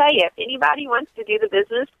let me tell you, if anybody wants to do the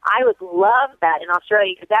business, I would love that in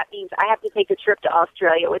Australia because that means I have to take a trip to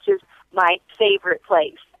Australia, which is my favorite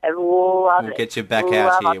place. I love it. We'll get you back out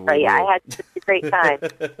here. Australia. I had such a great time.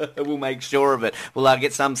 We'll make sure of it. We'll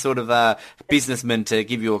get some sort of businessman to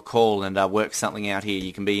give you a call and work something out here.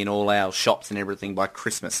 You can be in all our shops and everything by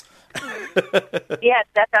Christmas. Yes,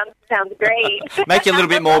 that sounds great. Make you a little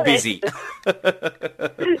bit more busy.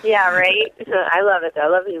 Yeah, right? I love it, though. I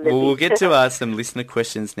love being busy. Well, we'll get to some listener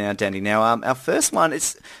questions now, Danny. Now, our first one,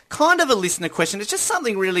 it's kind of a listener question. It's just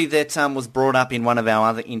something really that was brought up in one of our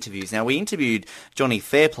other interviews. Now, we interviewed Johnny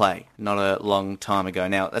Fairplay not a long time ago.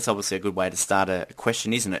 Now, that's obviously a good way to start a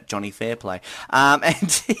question, isn't it, Johnny Fairplay? And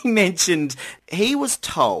he mentioned he was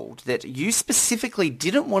told that you specifically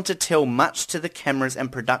didn't want to tell much to the cameras and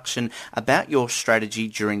production about your strategy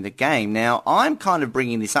during the game. Now, I'm kind of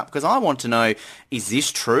bringing this up because I want to know, is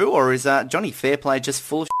this true or is Johnny Fairplay just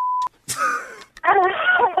full of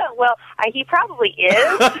Well, he probably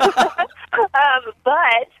is.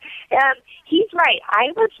 But he's right.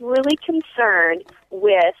 I was really concerned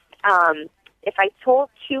with if I told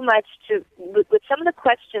too much with some of the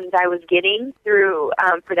questions I was getting through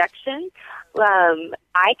production,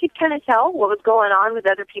 I could kind of tell what was going on with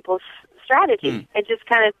other people's strategy and just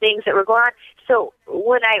kind of things that were going on. So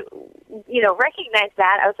when I, recognized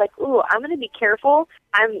that, I was like, ooh, I'm going to be careful.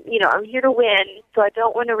 I'm here to win, so I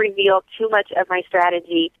don't want to reveal too much of my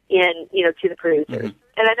strategy to the producers.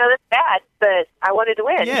 And I know that's bad, but I wanted to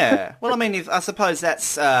win. Yeah. Well, I mean, I suppose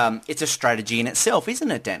that's it's a strategy in itself,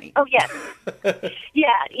 isn't it, Danny? Oh, yes.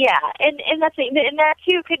 Yeah. And that's and that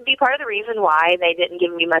too could be part of the reason why they didn't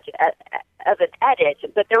give me much of an edit.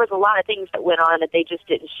 But there was a lot of things that went on that they just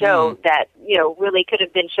didn't show that really could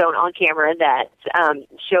have been shown on camera that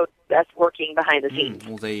showed us working behind the scenes.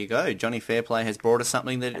 Well, there you go. Johnny Fairplay has brought us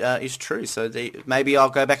something that is true. So maybe I'll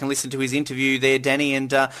go back and listen to his interview there, Danny,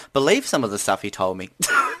 and believe some of the stuff he told me.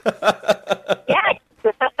 Yeah.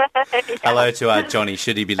 Hello to Johnny,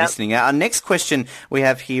 should he be listening. Our next question we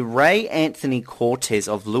have here, Ray Anthony Cortez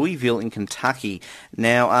of Louisville in Kentucky.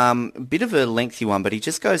 Now, a bit of a lengthy one, but he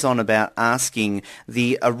just goes on about asking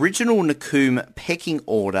the original Nakoom pecking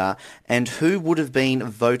order and who would have been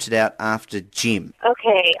voted out after Jim.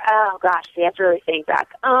 Okay, oh gosh, you have to really think back.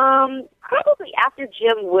 Probably after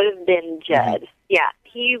Jim would have been Judd. Yeah,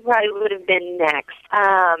 he probably would have been next.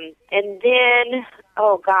 And then,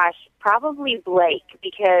 oh gosh, probably Blake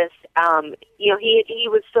because, he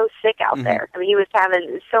was so sick out there. I mean, he was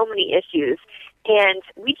having so many issues. And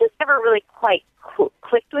we just never really quite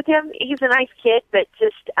clicked with him. He's a nice kid, but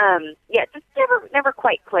just never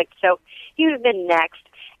quite clicked. So he would have been next.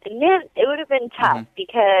 And then it would have been tough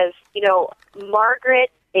because,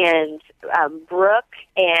 Margaret and Brooke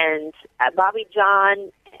and Bobby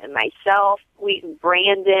John and myself,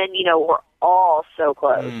 Brandon, we're all so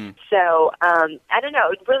close. So, I don't know.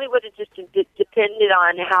 It really would have just depended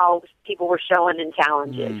on how people were showing in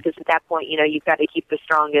challenges because at that point, you've got to keep the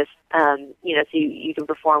strongest, so you can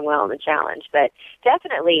perform well in the challenge. But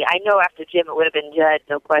definitely, I know after Jim it would have been Judd,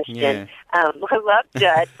 no question. Yeah. I love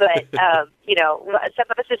Judd, but, some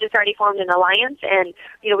of us had just already formed an alliance and,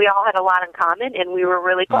 we all had a lot in common and we were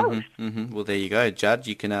really close. Well, there you go, Judd.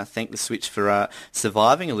 You can thank the Switch for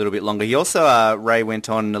surviving a little bit longer. He also, Ray, went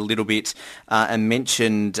on a little bit and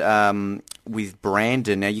mentioned with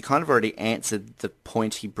Brandon. Now, you kind of already answered the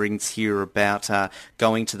point he brings here about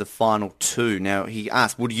going to the final two. Now, he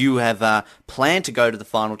asked, would you have planned to go to the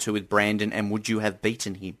final two with Brandon and would you have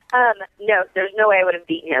beaten him? No, there's no way I would have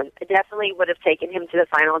beaten him. I definitely would have taken him to the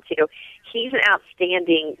final two. He's an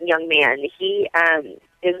outstanding young man. He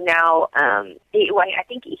is now, I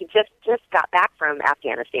think he just got back from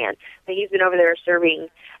Afghanistan. But he's been over there serving.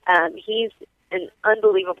 He's an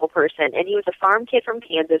unbelievable person, and he was a farm kid from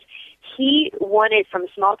Kansas. He wanted, from a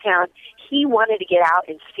small town, he wanted to get out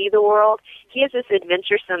and see the world. He has this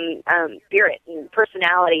adventuresome spirit and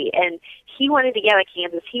personality, and he wanted to get out of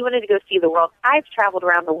Kansas. He wanted to go see the world. I've traveled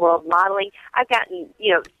around the world modeling. I've gotten,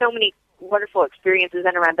 so many wonderful experiences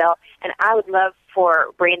under my belt, and I would love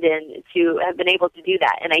for Brandon to have been able to do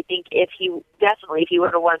that. And I think if he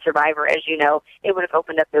would have won Survivor, as you know, it would have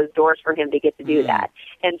opened up those doors for him to get to do that.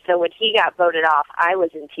 And so when he got voted off, I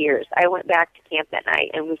was in tears. I went back to camp that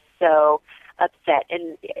night and was so upset.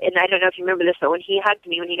 And I don't know if you remember this, but when he hugged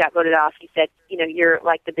me when he got voted off, he said, you're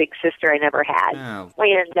like the big sister I never had. Oh.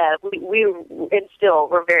 And and still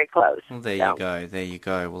we're very close. Well, there you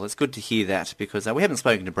go. Well, it's good to hear that, because we haven't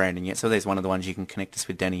spoken to Brandon yet, so there's one of the ones you can connect us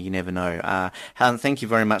with, Danni. You never know. Thank you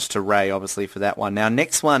very much to Ray, obviously, for that one. Now,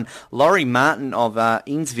 next one, Laurie Martin of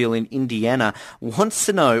Innsville in Indiana wants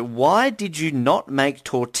to know, why did you not make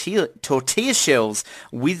tortilla shells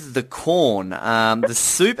with the corn? The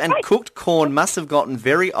soup and cooked corn must have gotten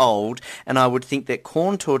very old, and I would think that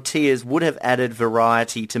corn tortillas would have added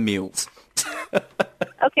variety to meals.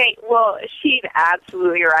 Okay, well, she's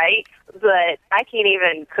absolutely right, but I can't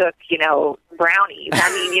even cook, brownies.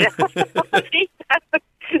 I mean,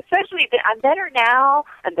 especially, I'm better now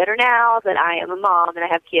that I am a mom and I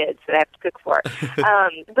have kids that I have to cook for.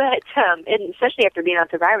 And especially after being on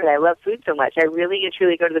Survivor, I love food so much. I really and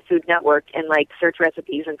truly go to the Food Network and search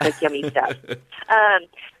recipes and cook yummy stuff.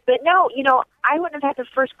 But no, I wouldn't have had the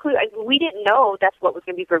first clue. We didn't know that's what was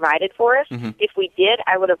going to be provided for us. Mm-hmm. If we did,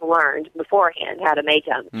 I would have learned beforehand how to make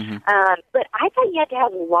them. Mm-hmm. But I thought you had to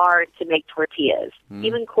have lard to make tortillas,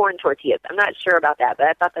 even corn tortillas. I'm not sure about that, but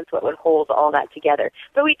I thought that's what would hold all that together.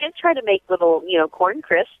 But we did try to make little, corn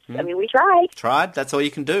crisps. I mean, we tried. That's all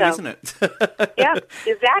you can do, isn't it? Yeah,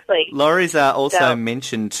 exactly. Laurie's also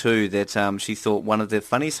mentioned, too, that she thought one of the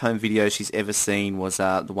funniest home videos she's ever seen was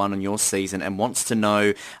the one on your season, and wants to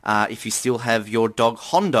know if you still have your dog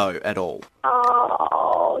Hondo at all.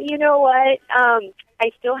 Oh, you know what?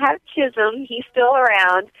 I still have Chisholm. He's still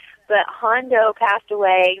around, but Hondo passed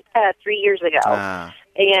away 3 years ago.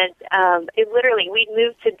 And it literally, we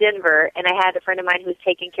moved to Denver, and I had a friend of mine who was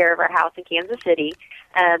taking care of our house in Kansas City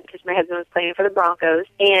because my husband was playing for the Broncos.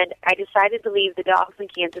 And I decided to leave the dogs in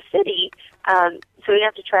Kansas City so we didn't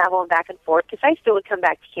have to travel back and forth, because I still would come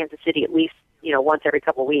back to Kansas City at least once every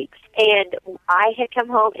couple of weeks. And I had come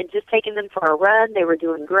home and just taken them for a run. They were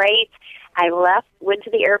doing great. I left, went to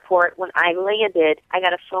the airport. When I landed, I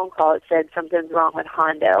got a phone call that said something's wrong with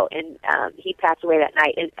Hondo, and he passed away that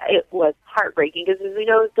night. And it was heartbreaking, because as we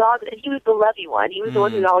know, his dog, and he was the lovey one. He was the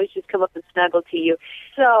one who'd always just come up and snuggle to you.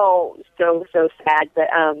 So sad. But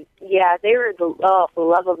yeah, they were the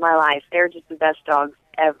love of my life. They're just the best dogs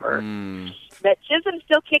ever. But Chisholm's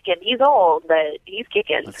still kicking. He's old, but he's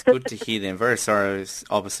kicking. That's good to hear then. Very sorry,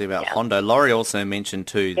 obviously, about Hondo. Laurie also mentioned,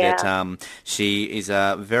 too, that she is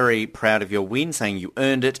very proud of your win, saying you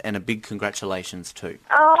earned it, and a big congratulations, too.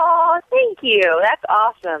 Oh, thank you. That's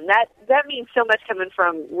awesome. That means so much coming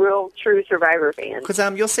from real, true Survivor fans. Because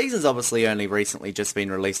your season's obviously only recently just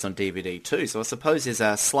been released on DVD, too, so I suppose there's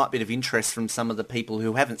a slight bit of interest from some of the people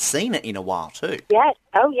who haven't seen it in a while, too. Yes.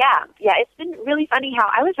 Oh, yeah. Yeah, it's been really funny how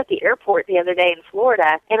I was at the airport the other day in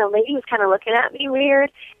Florida, and a lady was kind of looking at me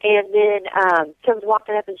weird, and then comes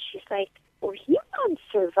walking up, and she's like, "Were you on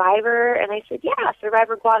Survivor?" And I said, "Yeah,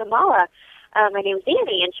 Survivor Guatemala. My name's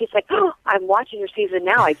Danni." And she's like, "Oh, I'm watching your season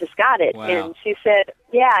now. I just got it." Wow. And she said,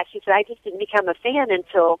 I just didn't become a fan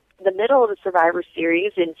until the middle of the Survivor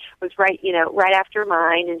series, and was right after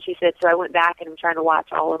mine. And she said, so I went back and I'm trying to watch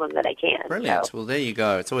all of them that I can. Brilliant. So. Well, there you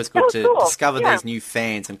go. It's always good to discover these new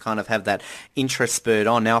fans and kind of have that interest spurred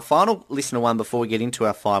on. Now, a final listener one before we get into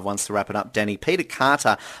our 5 ones to wrap it up, Danni. Peter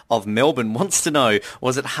Carter of Melbourne wants to know,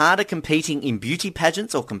 was it harder competing in beauty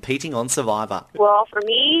pageants or competing on Survivor? Well, for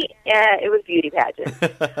me, it was beauty pageants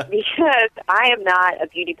because I am not a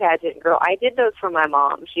beauty pageant girl. I did those for my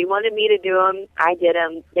mom. She wanted me to do them. I did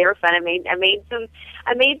them. They were fun. I made some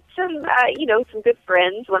some good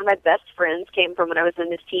friends. One of my best friends came from when I was in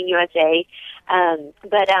Miss Teen USA.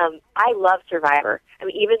 But I love Survivor. I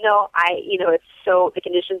mean, even though the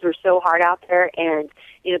conditions were so hard out there, and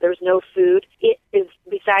there was no food. It is,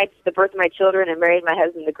 besides the birth of my children and marrying my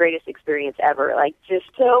husband, the greatest experience ever. Like, just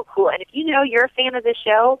so cool. And if you're a fan of the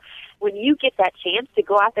show, when you get that chance to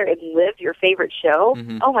go out there and live your favorite show,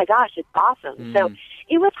 oh my gosh, it's awesome. So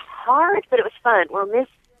it was hard, but it was fun. We're Miss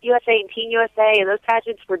USA and Teen USA, and those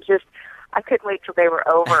pageants were just, I couldn't wait till they were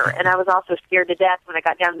over. And I was also scared to death when I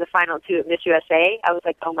got down to the final 2 at Miss USA. I was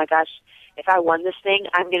like, oh my gosh, if I won this thing,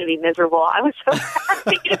 I'm going to be miserable. I was so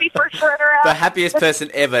happy to be first runner-up. The happiest person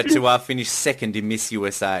ever to finish second in Miss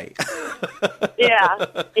USA. Yeah.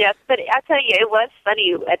 But I tell you, it was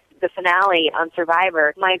funny at the finale on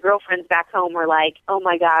Survivor. My girlfriends back home were like, oh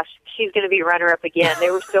my gosh, she's going to be runner-up again. They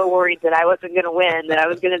were so worried that I wasn't going to win, that I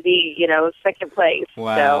was going to be, second place.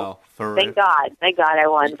 Wow. So, Thank God I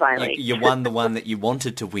won finally. You won the one that you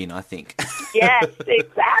wanted to win, I think. Yes,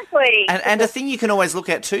 exactly. And a thing you can always look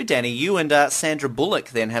at too, Danny, you and Sandra Bullock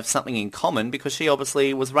then have something in common because she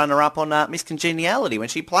obviously was runner-up on Miss Congeniality when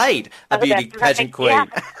she played a beauty pageant queen.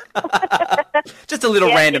 Yeah. Just a little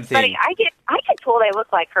random thing. Funny. I get told I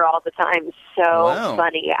look like her all the time. So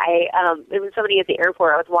funny. It was somebody at the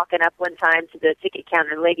airport. I was walking up one time to the ticket counter,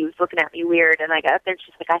 and the lady was looking at me weird, and I got up there, and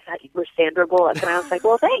she's like, "I thought you were Sandra Bullock," and I was like,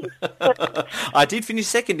 "Well, thanks." I did finish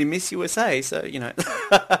second in Miss USA, so you know.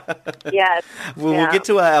 Yes. We'll get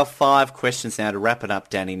to our 5 questions now to wrap it up,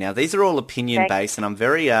 Danny. Now, these are all opinion-based, and I'm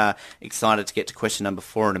very excited to get to question number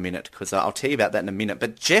 4 in a minute, because I'll tell you about that in a minute.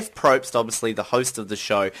 But Jeff Probst, obviously the host of the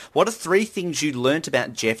show, what are 3 things you learnt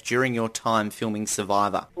about Jeff during your time filming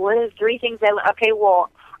Survivor? What are 3 things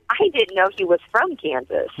I didn't know he was from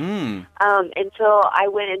Kansas until I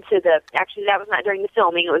went into actually that was not during the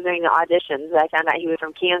filming, it was during the auditions that I found out he was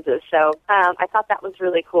from Kansas. So I thought that was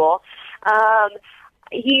really cool.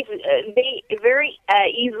 He's very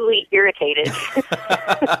easily irritated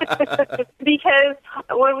because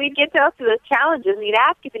when we'd get to the challenges and he'd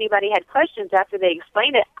ask if anybody had questions after they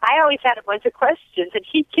explained it, I always had a bunch of questions and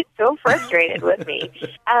he'd get so frustrated with me.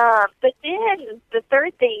 But then the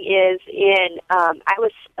third thing is I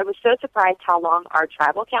was so surprised how long our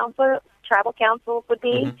tribal councils would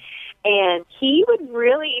be, and he would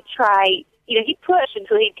really try. He'd push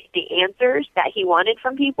until he'd get the answers that he wanted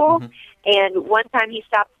from people. And one time he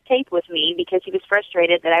stopped the tape with me because he was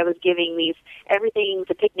frustrated that I was giving these everything's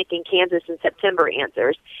a picnic in Kansas in September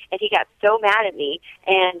answers. And he got so mad at me.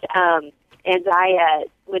 And I,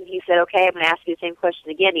 when he said, "Okay, I'm going to ask you the same question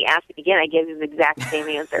again," he asked it again. I gave him the exact same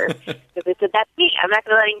answer. Because I said, "That's me. I'm not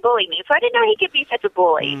going to let him bully me." So I didn't know he could be such a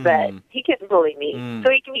bully, but he couldn't bully me. So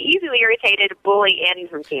he can be easily irritated, bully, and he's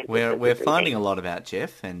from Kansas. We're finding a lot about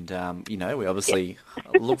Jeff, and we obviously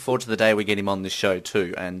look forward to the day we get him on this show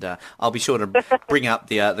too. And I'll be sure to bring up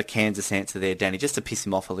the Kansas answer there, Danny, just to piss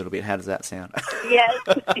him off a little bit. How does that sound? Yes,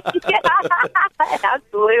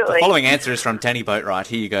 absolutely. The following answer is from Danni Boatwright.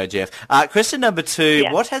 Here you go, Jeff. Question number 2,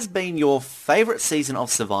 what has been your favourite season of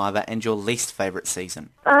Survivor and your least favourite season?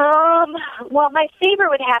 Well, my favorite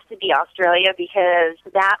would have to be Australia because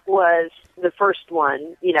that was the first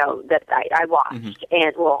one, that I watched.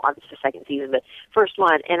 And, obviously the second season, but first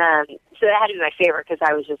one. And so that had to be my favorite because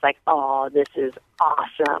I was just like, oh, this is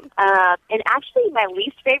awesome. And actually my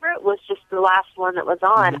least favorite was just the last one that was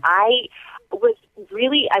on. I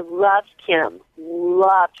loved Kim.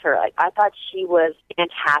 Loved her. I thought she was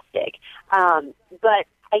fantastic. But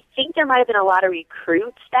I think there might have been a lot of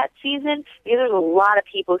recruits that season because there was a lot of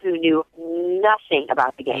people who knew nothing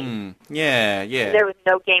about the game. Yeah. There was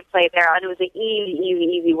no gameplay there, and it was an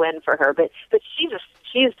easy win for her. But she's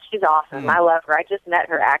awesome. I love her. I just met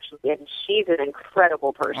her actually, and she's an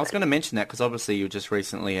incredible person. I was going to mention that because obviously you were just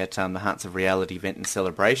recently at the Hearts of Reality event and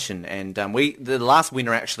celebration, and the last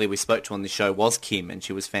winner actually we spoke to on the show was Kim, and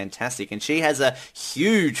she was fantastic, and she has a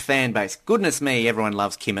huge fan base. Goodness me, everyone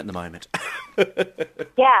loves Kim at the moment.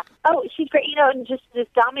 Yeah. Oh, she's great. And just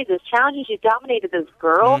dominated those challenges. She dominated those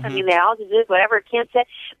girls. I mean, they all just did whatever Kim said.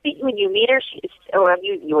 But when you meet her,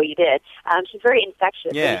 you did. She's very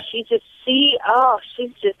infectious. Yeah. She's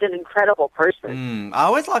just an incredible person. I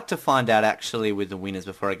always like to find out, actually, with the winners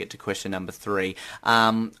before I get to question number 3.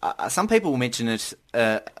 Some people will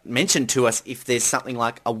mention to us if there's something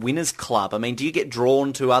like a winners club. I mean, do you get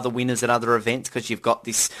drawn to other winners at other events because you've got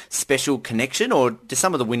this special connection, or do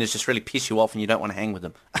some of the winners just really piss you off and you don't want to hang with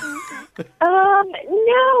them?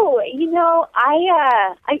 No,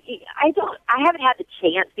 I don't. I haven't had the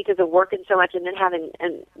chance because of working so much and then having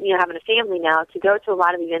a family now to go to a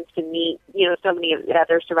lot of events to meet so many of the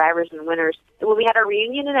other survivors and winners. When we had our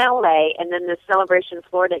reunion in LA and then the Celebration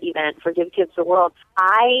Florida event for Give Kids the World,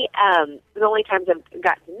 the only times I've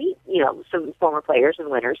gotten to meet some former players and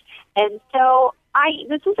winners, and so.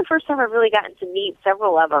 This is the first time I've really gotten to meet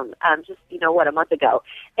several of them, a month ago.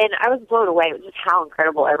 And I was blown away with just how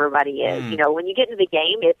incredible everybody is. When you get into the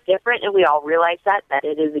game, it's different, and we all realize that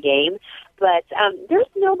it is a game. But there's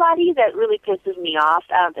nobody that really pisses me off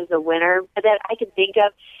as a winner that I can think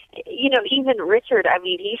of. Even Richard, I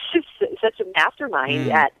mean, he's just such a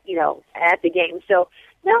mastermind at the game. So,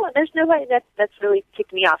 no, there's nobody that's really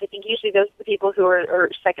ticked me off. I think usually those are the people who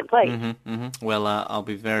are second place. Well, I'll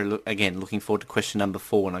be looking forward to question number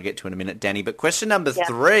 4 when I get to it in a minute, Danny. But question number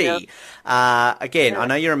 3, I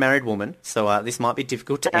know you're a married woman, so this might be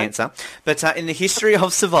difficult to answer. But in the history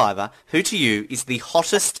of Survivor, who to you is the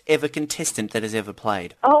hottest ever contestant that has ever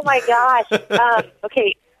played? Oh, my gosh.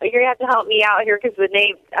 Okay. you're going to have to help me out here because the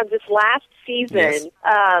name of this last season, Yes.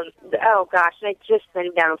 oh gosh, and I just sent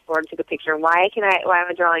him down on the floor and took a picture. And why am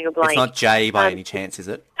I drawing a blank? It's not Jay by any chance, is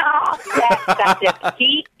it? Oh, yes, that's it.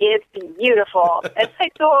 He is beautiful. And I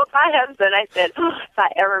told my husband, I said, if I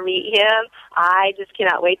ever meet him, I just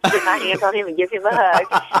cannot wait to get my hands on him and give him a hug.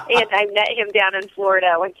 And I met him down in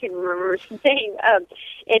Florida. I can't remember his name. And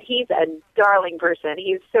he's a darling person.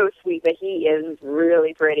 He's so sweet, but he is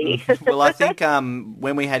really pretty. Well, I think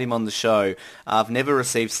when we had him on the show, I've never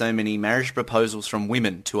received so many marriage proposals from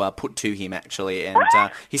women to put to him, actually. And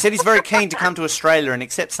he said he's very keen to come to Australia and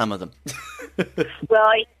accept some of them.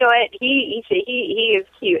 Well, you know what? He is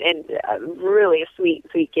cute and really a sweet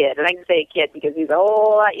kid. And I can say kid because he's a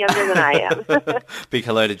whole lot younger than I am. Big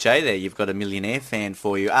hello to Jay there. You've got a millionaire fan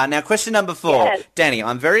for you. Now, question number 4. Yes. Danni,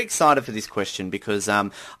 I'm very excited for this question because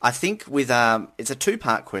I think with it's a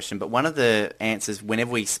 2-part question, but one of the answers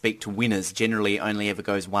whenever we speak to winners generally only ever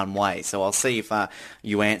goes one way. So I'll see if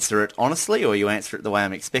you answer it honestly or you answer it the way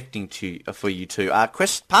I'm expecting for you to.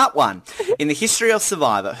 Part 1. In the history of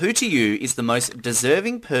Survivor, who to you is the most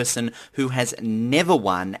deserving person who has never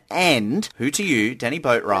won, and who to you, Danni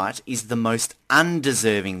Boatwright, is the most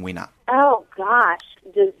undeserving winner? Oh gosh,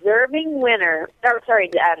 deserving winner. Oh, sorry.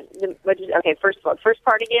 Okay, first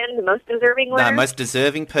part again. The most deserving winner. The most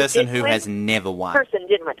deserving person who has never won. Person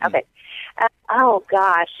didn't win. Okay. Oh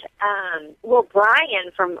gosh. Well,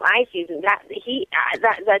 Brian from my season. That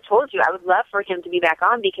I told you I would love for him to be back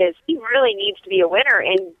on because he really needs to be a winner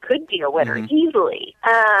and could be a winner easily.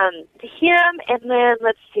 Him and then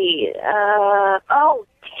let's see.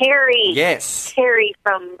 Terry. Yes. Terry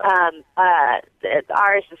from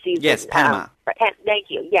ours season. Yes, Panama. Thank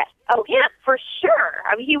you. Yes. Oh, yeah, for sure.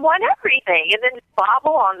 I mean, he won everything. And then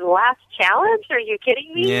Bobble on the last challenge. Are you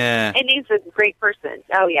kidding me? Yeah. And he's a great person.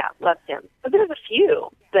 Oh, yeah, loved him. But there's a few.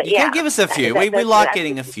 But You can give us a few. We like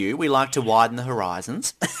getting a few. We like to widen the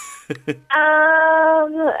horizons. Okay,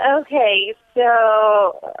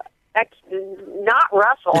 so that's not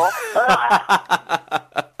Russell.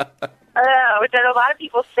 Which a lot of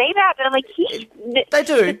people say that, but I'm like, They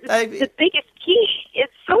do. The biggest key is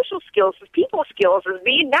social skills, is people skills, is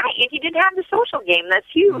being nice. If he didn't have the social game, that's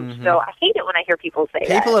huge. So I hate it when I hear people say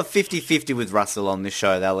that. People are 50-50 with Russell on this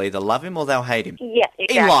show. They'll either love him or they'll hate him. Yeah,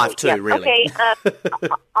 exactly. In life too, really. Okay,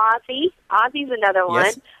 Ozzy's another one.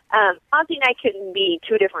 Yes. Ozzy and I couldn't be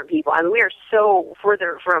two different people. I mean, we are so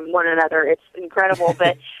further from one another. It's incredible,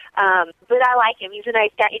 but I like him. He's a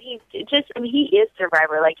nice guy, and he is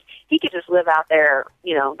Survivor. Like, he could just live out there,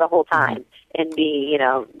 the whole time and be,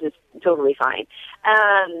 just totally fine.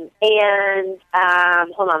 Hold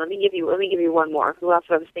on, let me give you one more. Who else?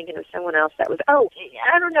 I was thinking of someone else that was. Oh,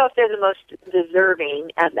 I don't know if they're the most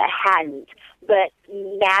deserving that hadn't, but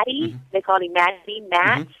Maddie. They called him Maddie.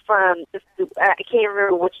 Matt from I can't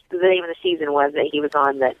remember which the name of the season was that he was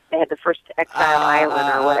on. That they had the first Exile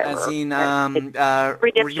Island or whatever. As in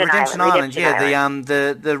Redemption Island. Yeah, Island.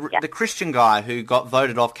 the Christian guy who got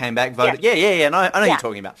voted off came back, voted. Yeah. I know who you're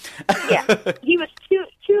talking about. Yeah, he was too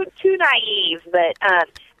naive, but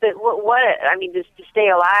just to stay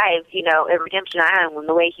alive, at Redemption Island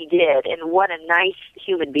the way he did, and what a nice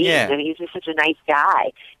human being. Yeah. I mean, he's just such a nice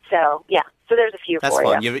guy. So, yeah. So there's a few That's for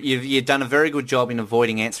fine. you. You've done a very good job in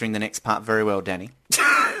avoiding answering the next part very well, Danni.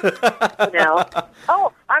 No.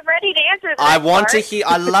 Oh, I'm ready to answer this.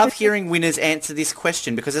 I love hearing winners answer this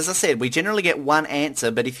question because, as I said, we generally get one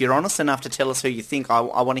answer, but if you're honest enough to tell us who you think, I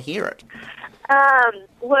want to hear it. And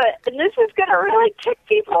this is going to really tick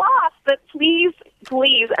people off, but please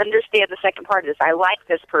understand the second part of this. I like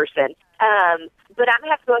this person. But I'm going to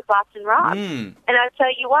have to go with Boston Rob. And I'll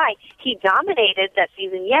tell you why. He dominated that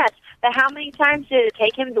season, yes, but how many times did it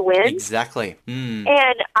take him to win? Exactly.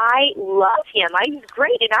 And I love him. He's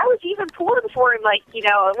great. And I was even pulling for him, I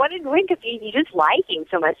wanted to win because you just like him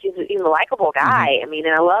so much. He's a likable guy. I mean,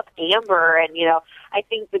 and I love Amber, and, I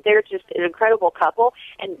think that they're just an incredible couple.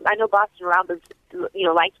 And I know Boston Rob was,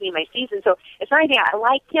 liked me in my season, so it's not anything. I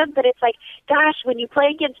like him, but it's like, gosh, when you play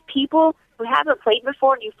against people who haven't played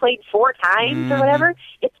before and you've played 4 times or whatever,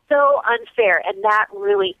 it's so unfair, and that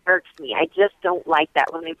really irks me. I just don't like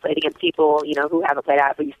that when they played against people, who haven't played.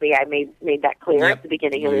 Obviously, I made that clear at the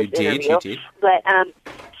beginning of this interview. You did. But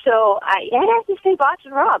so I have to say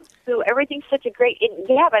Boston Rob. So everything's such a great. And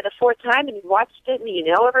by the 4th time, and you watched it, and you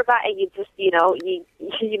know everybody, and you just you know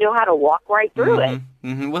how to walk right through it.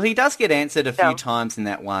 Mm-hmm. Well, he does get answered a few times in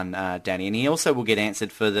that one, Danny, and he also will get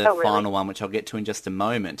answered for the final one, which I'll get to in just a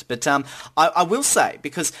moment. But I will say,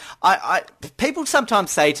 because people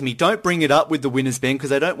sometimes say to me, don't bring it up with the winners, Ben,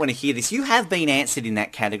 because I don't want to hear this. You have been answered in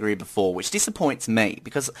that category before, which disappoints me,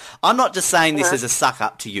 because I'm not just saying this as a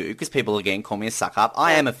suck-up to you, because people, again, call me a suck-up.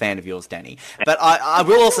 I am a fan of yours, Danny. But I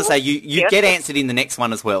will also say you get answered in the next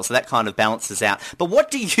one as well, so that kind of balances out. But what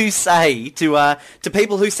do you say to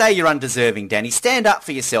people who say you're undeserving, Danny? Stand up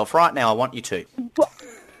for yourself right now. I want you to.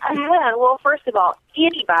 Well, first of all,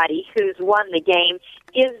 anybody who's won the game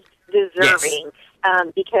is deserving,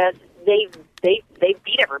 because they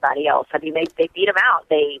beat everybody else. I mean, they beat them out.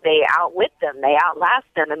 They outwit them. They outlast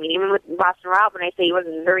them. I mean, even with Boston Rob, when I say he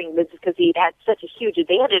wasn't deserving, this is because he had such a huge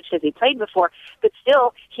advantage because he played before. But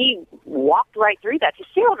still, he walked right through that. He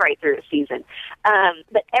sailed right through the season.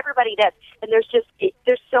 But everybody does, and there's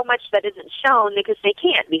so much that isn't shown because they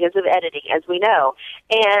can't, because of editing, as we know.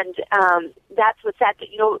 And that's what's sad. But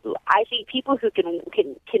I think people who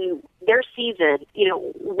can their season,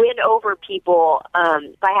 win over people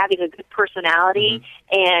by having a good personality.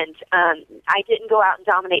 And I didn't go out and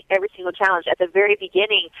dominate every single challenge. At the very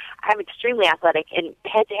beginning, I'm extremely athletic, and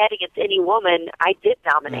head-to-head against any woman, I did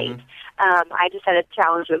dominate. I just had a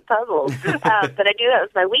challenge with puzzles. But I knew that was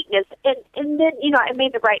my weakness. And then, I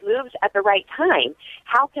made the right moves at the right time.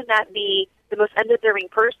 How can that be the most undeserving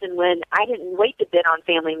person when I didn't wait to bid on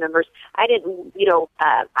family members? I didn't,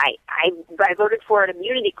 I voted for an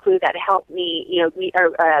immunity clue that helped me,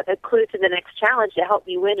 the clue to the next challenge to help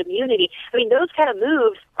me win immunity. I mean, those kind of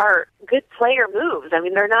moves are good player moves. I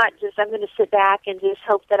mean, they're not just, I'm going to sit back and just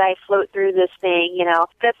hope that I float through this thing,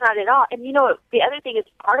 That's not at all. And, the other thing is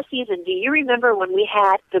our season, do you remember when we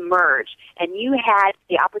had the merge and you had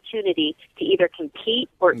the opportunity to either compete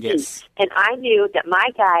or eat? And I knew that my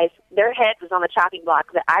guys, their head was on the chopping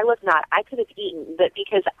block, that I was not. I could have eaten, but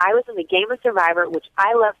because I was in the game of Survivor, which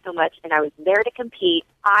I love so much, and I was there to compete,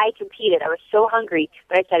 I competed. I was so hungry,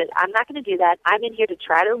 but I said, I'm not going to do that. I'm in here to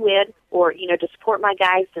try to win or, to support my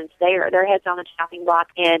guys since their head's on the chopping block,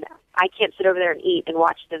 and I can't sit over there and eat and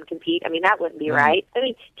watch them compete. I mean, that wouldn't be right. I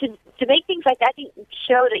mean, to make things like that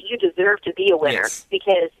show that you deserve to be a winner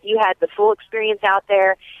because you had the full experience out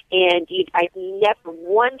there, and I never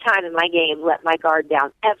one time in my game let my guard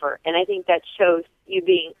down, ever. And I think that shows you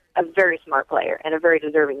being a very smart player and a very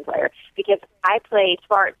deserving player, because I played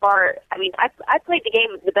I played the game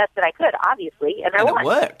the best that I could, obviously, and I won. It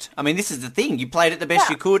worked. I mean, this is the thing. You played it the best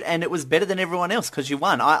you could, and it was better than everyone else because you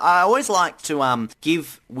won. I always like to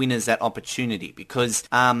give winners that opportunity because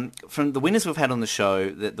from the winners we've had on the show,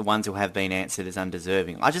 the ones who have been answered as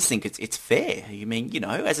undeserving, I just think it's fair. You mean,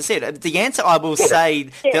 as I said, the answer I will say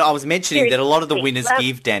that I was mentioning that a lot of the winners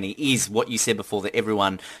give, Danny, is what you said before, that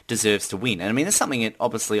everyone deserves to win. And I mean, that's something that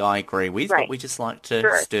obviously I agree with, but we just like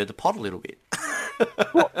to stir the pot a little bit.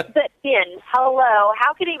 Well, but Ben, hello,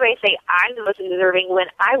 how can anybody say I'm the most deserving when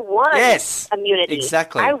I won immunity?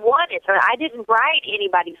 Exactly. I won it. So I didn't ride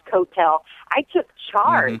anybody's coattail. I took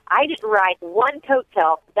charge. I didn't ride one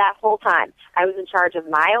coattail that whole time. I was in charge of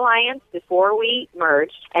my alliance before we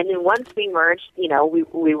merged, and then once we merged,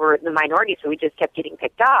 we were in the minority, so we just kept getting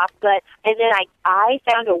picked off. And then I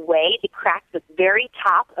found a way to crack the very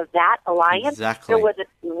top of that alliance. Exactly. There wasn't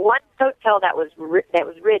one coattail that was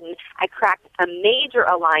ridden. I cracked a major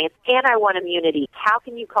alliance, and I won immunity. How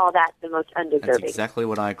can you call that the most undeserving? That's exactly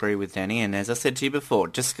what I agree with, Danny. And as I said to you before,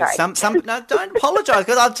 just no, don't apologise,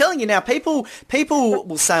 because I'm telling you now, people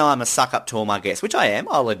will say I'm a suck up to all my guests, which I am,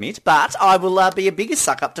 I'll admit, but I will be a bigger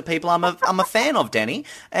suck up to people I'm a fan of, Danny,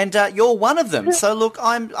 and you're one of them. So look,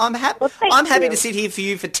 I'm happy to sit here for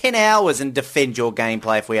you for 10 hours and defend your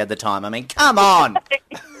gameplay if we had the time. I mean, come on.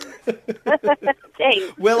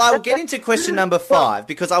 Well, I will get into question number 5,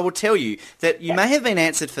 because I will tell you that you may have been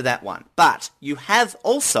answered for that one, but you have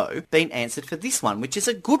also been answered for this one, which is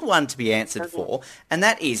a good one to be answered for, and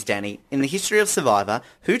that is, Danny, in the history of Survivor,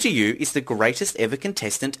 who to you is the greatest ever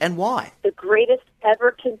contestant and why? The greatest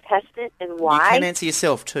ever contestant and why? You can answer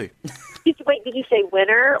yourself too. Wait, did you say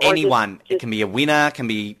winner? Or anyone. It can be a winner, can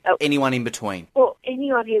be anyone in between. Well,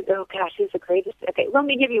 anyone who's the greatest. Okay, let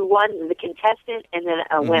me give you one, the contestant, and then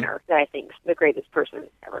a winner that I think is the greatest person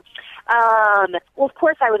ever. Well, of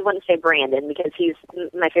course, I would want to say Brandon, because he's one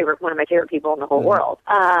of my favorite people in the whole world.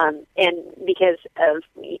 And because of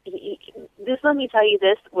just let me tell you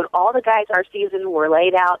this, when all the guys our season were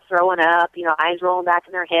laid out, throwing up, eyes rolling back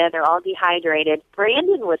in their head, they're all dehydrated,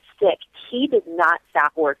 Brandon was sick. He did not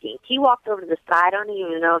stop working. He walked over to the side, I don't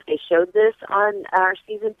even know if they showed this on our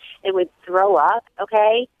season, and would throw up,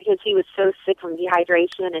 okay, because he was so sick from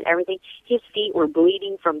dehydration and everything. His feet were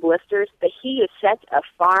bleeding from blisters, but he is such a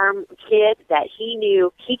farm kid that he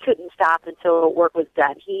knew he couldn't stop until work was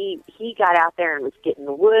done. He got out there and was getting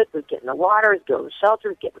the wood, was getting the water, was building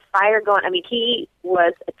shelters, getting the fire going. I mean, he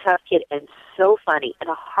was a tough kid and so funny and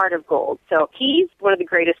a heart of gold. So he's one of the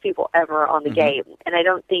greatest people ever on the game. And I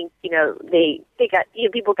don't think, they got,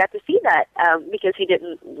 people got to see that because he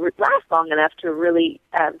didn't last long enough to really,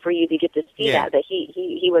 for you to get to see that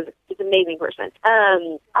he was an amazing person.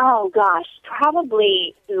 Oh gosh,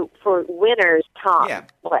 probably for winners, Tom. Yeah.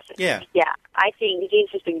 Bless him. Yeah. Yeah. I think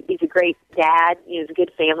he's a great dad. He's a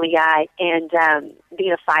good family guy, and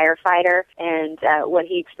being a firefighter and what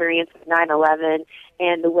he experienced with 9/11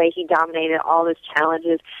 and the way he dominated all those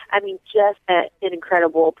challenges. I mean, just an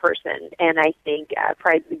incredible person, and I think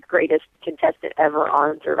probably the greatest contestant ever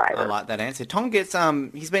on Survivor. I like that answer. Tom gets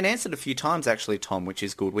he's been answered a few times actually, Tom, which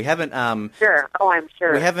is good. We haven't sure. Oh, I'm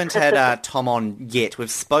sure. We haven't had Tom on yet.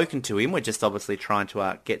 We've spoken to him. We're just obviously trying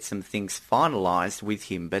to get some things finalised with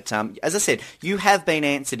him. But as I said, you have been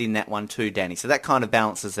answered in that one too, Danny. So that kind of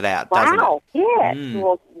balances it out, doesn't it? Wow. Yes.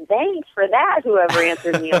 Well, thanks for that, whoever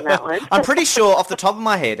answered me on that one. I'm pretty sure off the top of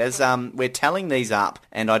my head, as we're tallying these up,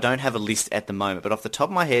 and I don't have a list at the moment, but off the top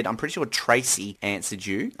of my head, I'm pretty sure Tracy answered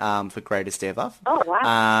you for Greatest Ever. Oh,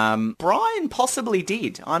 wow. Brian possibly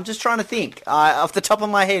did. I'm just trying to think off the top of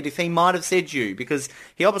my head if he might have said you, because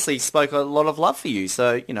he obviously spoke a lot of love for you.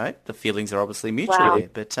 So, the feelings are obviously mutual there.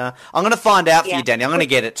 But I'm going to find out for you, Danny. I'm going to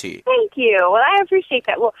get it to you. Thank you. Well, I appreciate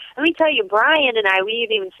that. Well, let me tell you, Brian and I, we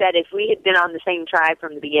even said if we had been on the same tribe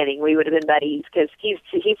from the beginning, we would have been buddies because he's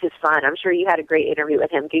just fun. I'm sure you had a great interview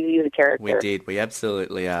with him because he's a character. We did. We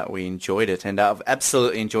absolutely we enjoyed it. And I've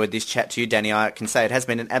absolutely enjoyed this chat to you, Danny. I can say it has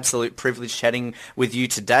been an absolute privilege chatting with you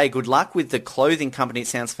today. Good luck with the clothing company. It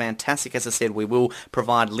sounds fantastic. As I said, we will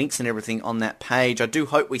provide links and everything on that page. I do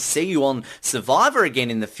hope we see you on Survivor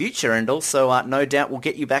again in the future, and also no doubt we'll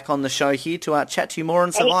get you back on the show here to chat to you more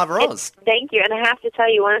on Survivor Oz. Thank you. And I have to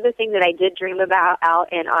tell you, one of the things that I did dream about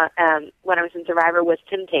out in when I was in Survivor was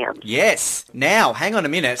Tim Tams. Yes. Now, hang on a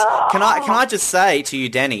minute. Oh. Can I just say to you,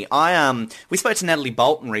 Danny, we spoke to Natalie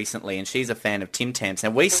Bolton recently, and she's a fan of Tim Tams,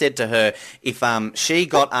 and we said to her, if she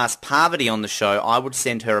got us Parvati on the show, I would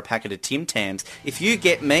send her a packet of Tim Tams. If you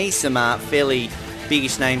get me some fairly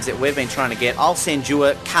biggish names that we've been trying to get, I'll send you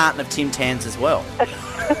a carton of Tim Tams as well.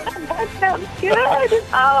 That sounds good. Oh,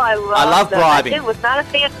 I love bribing. I was not a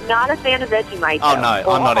fan of Vegemite. Oh,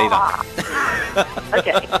 no, I'm not either.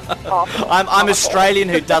 Okay. Awful. I'm Australian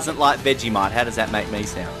who doesn't like Vegemite. How does that make me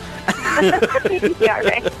sound? Yeah,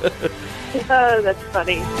 right. Oh, that's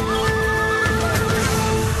funny.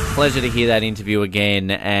 Pleasure to hear that interview again,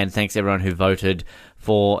 and thanks everyone who voted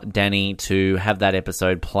for Danny to have that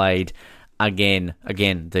episode played again,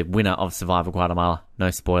 the winner of Survivor Guatemala. No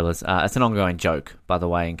spoilers. It's an ongoing joke, by the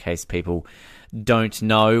way, in case people don't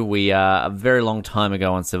know. We, a very long time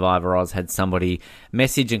ago on Survivor Oz, had somebody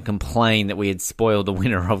message and complain that we had spoiled the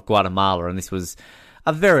winner of Guatemala, and this was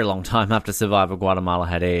a very long time after Survivor Guatemala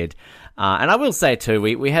had aired. And I will say, too,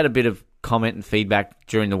 we had a bit of comment and feedback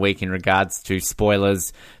during the week in regards to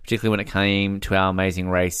spoilers, particularly when it came to our Amazing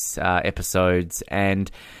Race episodes, and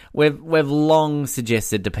we've long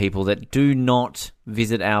suggested to people that do not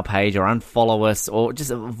visit our page or unfollow us or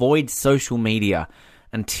just avoid social media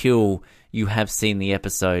until you have seen the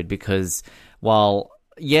episode, because while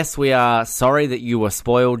yes, we are sorry that you were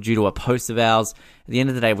spoiled due to a post of ours, at the end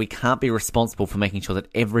of the day, we can't be responsible for making sure that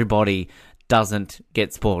everybody doesn't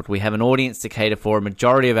get spoiled. We have an audience to cater for. A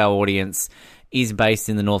majority of our audience is based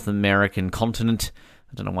in the North American continent.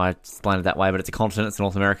 I don't know why I explained it that way, but it's a continent, it's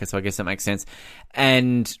North America, so I guess that makes sense.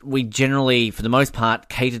 And we generally, for the most part,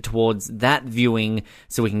 cater towards that viewing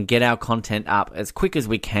so we can get our content up as quick as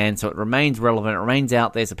we can so it remains relevant, it remains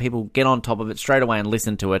out there, so people get on top of it straight away and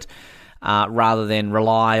listen to it, rather than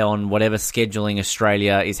rely on whatever scheduling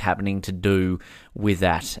Australia is happening to do with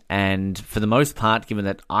that. And for the most part, given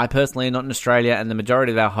that I personally am not in Australia and the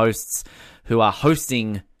majority of our hosts who are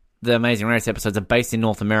hosting the Amazing Race episodes are based in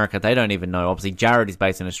North America, they don't even know. Obviously, Jared is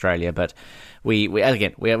based in Australia, but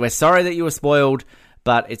we're sorry that you were spoiled,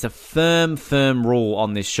 but it's a firm rule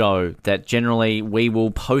on this show that generally we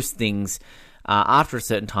will post things after a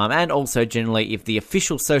certain time, and also generally if the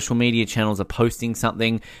official social media channels are posting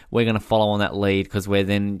something, we're going to follow on that lead because we're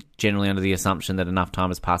then generally under the assumption that enough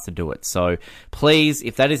time has passed to do it. So please,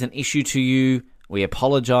 if that is an issue to you, we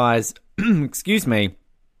apologize. Excuse me.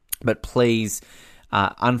 But please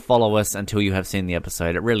unfollow us until you have seen the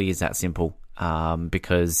episode. It really is that simple,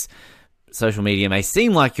 because social media may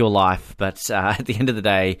seem like your life, but at the end of the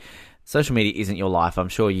day, social media isn't your life. I'm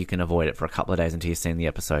sure you can avoid it for a couple of days until you've seen the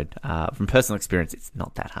episode. From personal experience, it's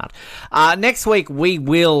not that hard. Next week, we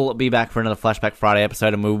will be back for another Flashback Friday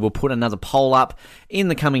episode, and we will put another poll up in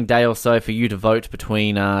the coming day or so for you to vote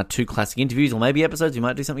between 2 classic interviews or maybe episodes. We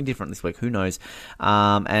might do something different this week. Who knows?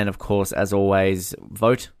 And, of course, as always,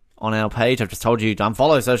 vote on our page. I've just told you to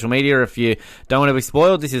unfollow social media if you don't want to be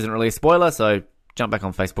spoiled. This isn't really a spoiler, so jump back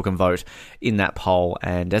on Facebook and vote in that poll.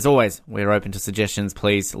 And as always, we're open to suggestions.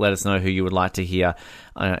 Please let us know who you would like to hear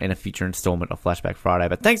in a future installment of Flashback Friday.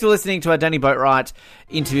 But thanks for listening to our Danni Boatwright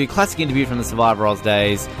interview, classic interview from the Survivor Oz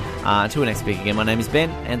days. Until next week again, my name is Ben,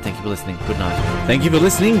 and thank you for listening. Good night. Thank you for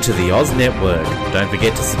listening to the Oz Network. Don't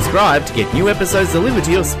forget to subscribe to get new episodes delivered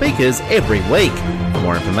to your speakers every week. For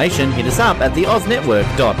more information, hit us up at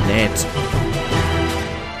theoznetwork.net.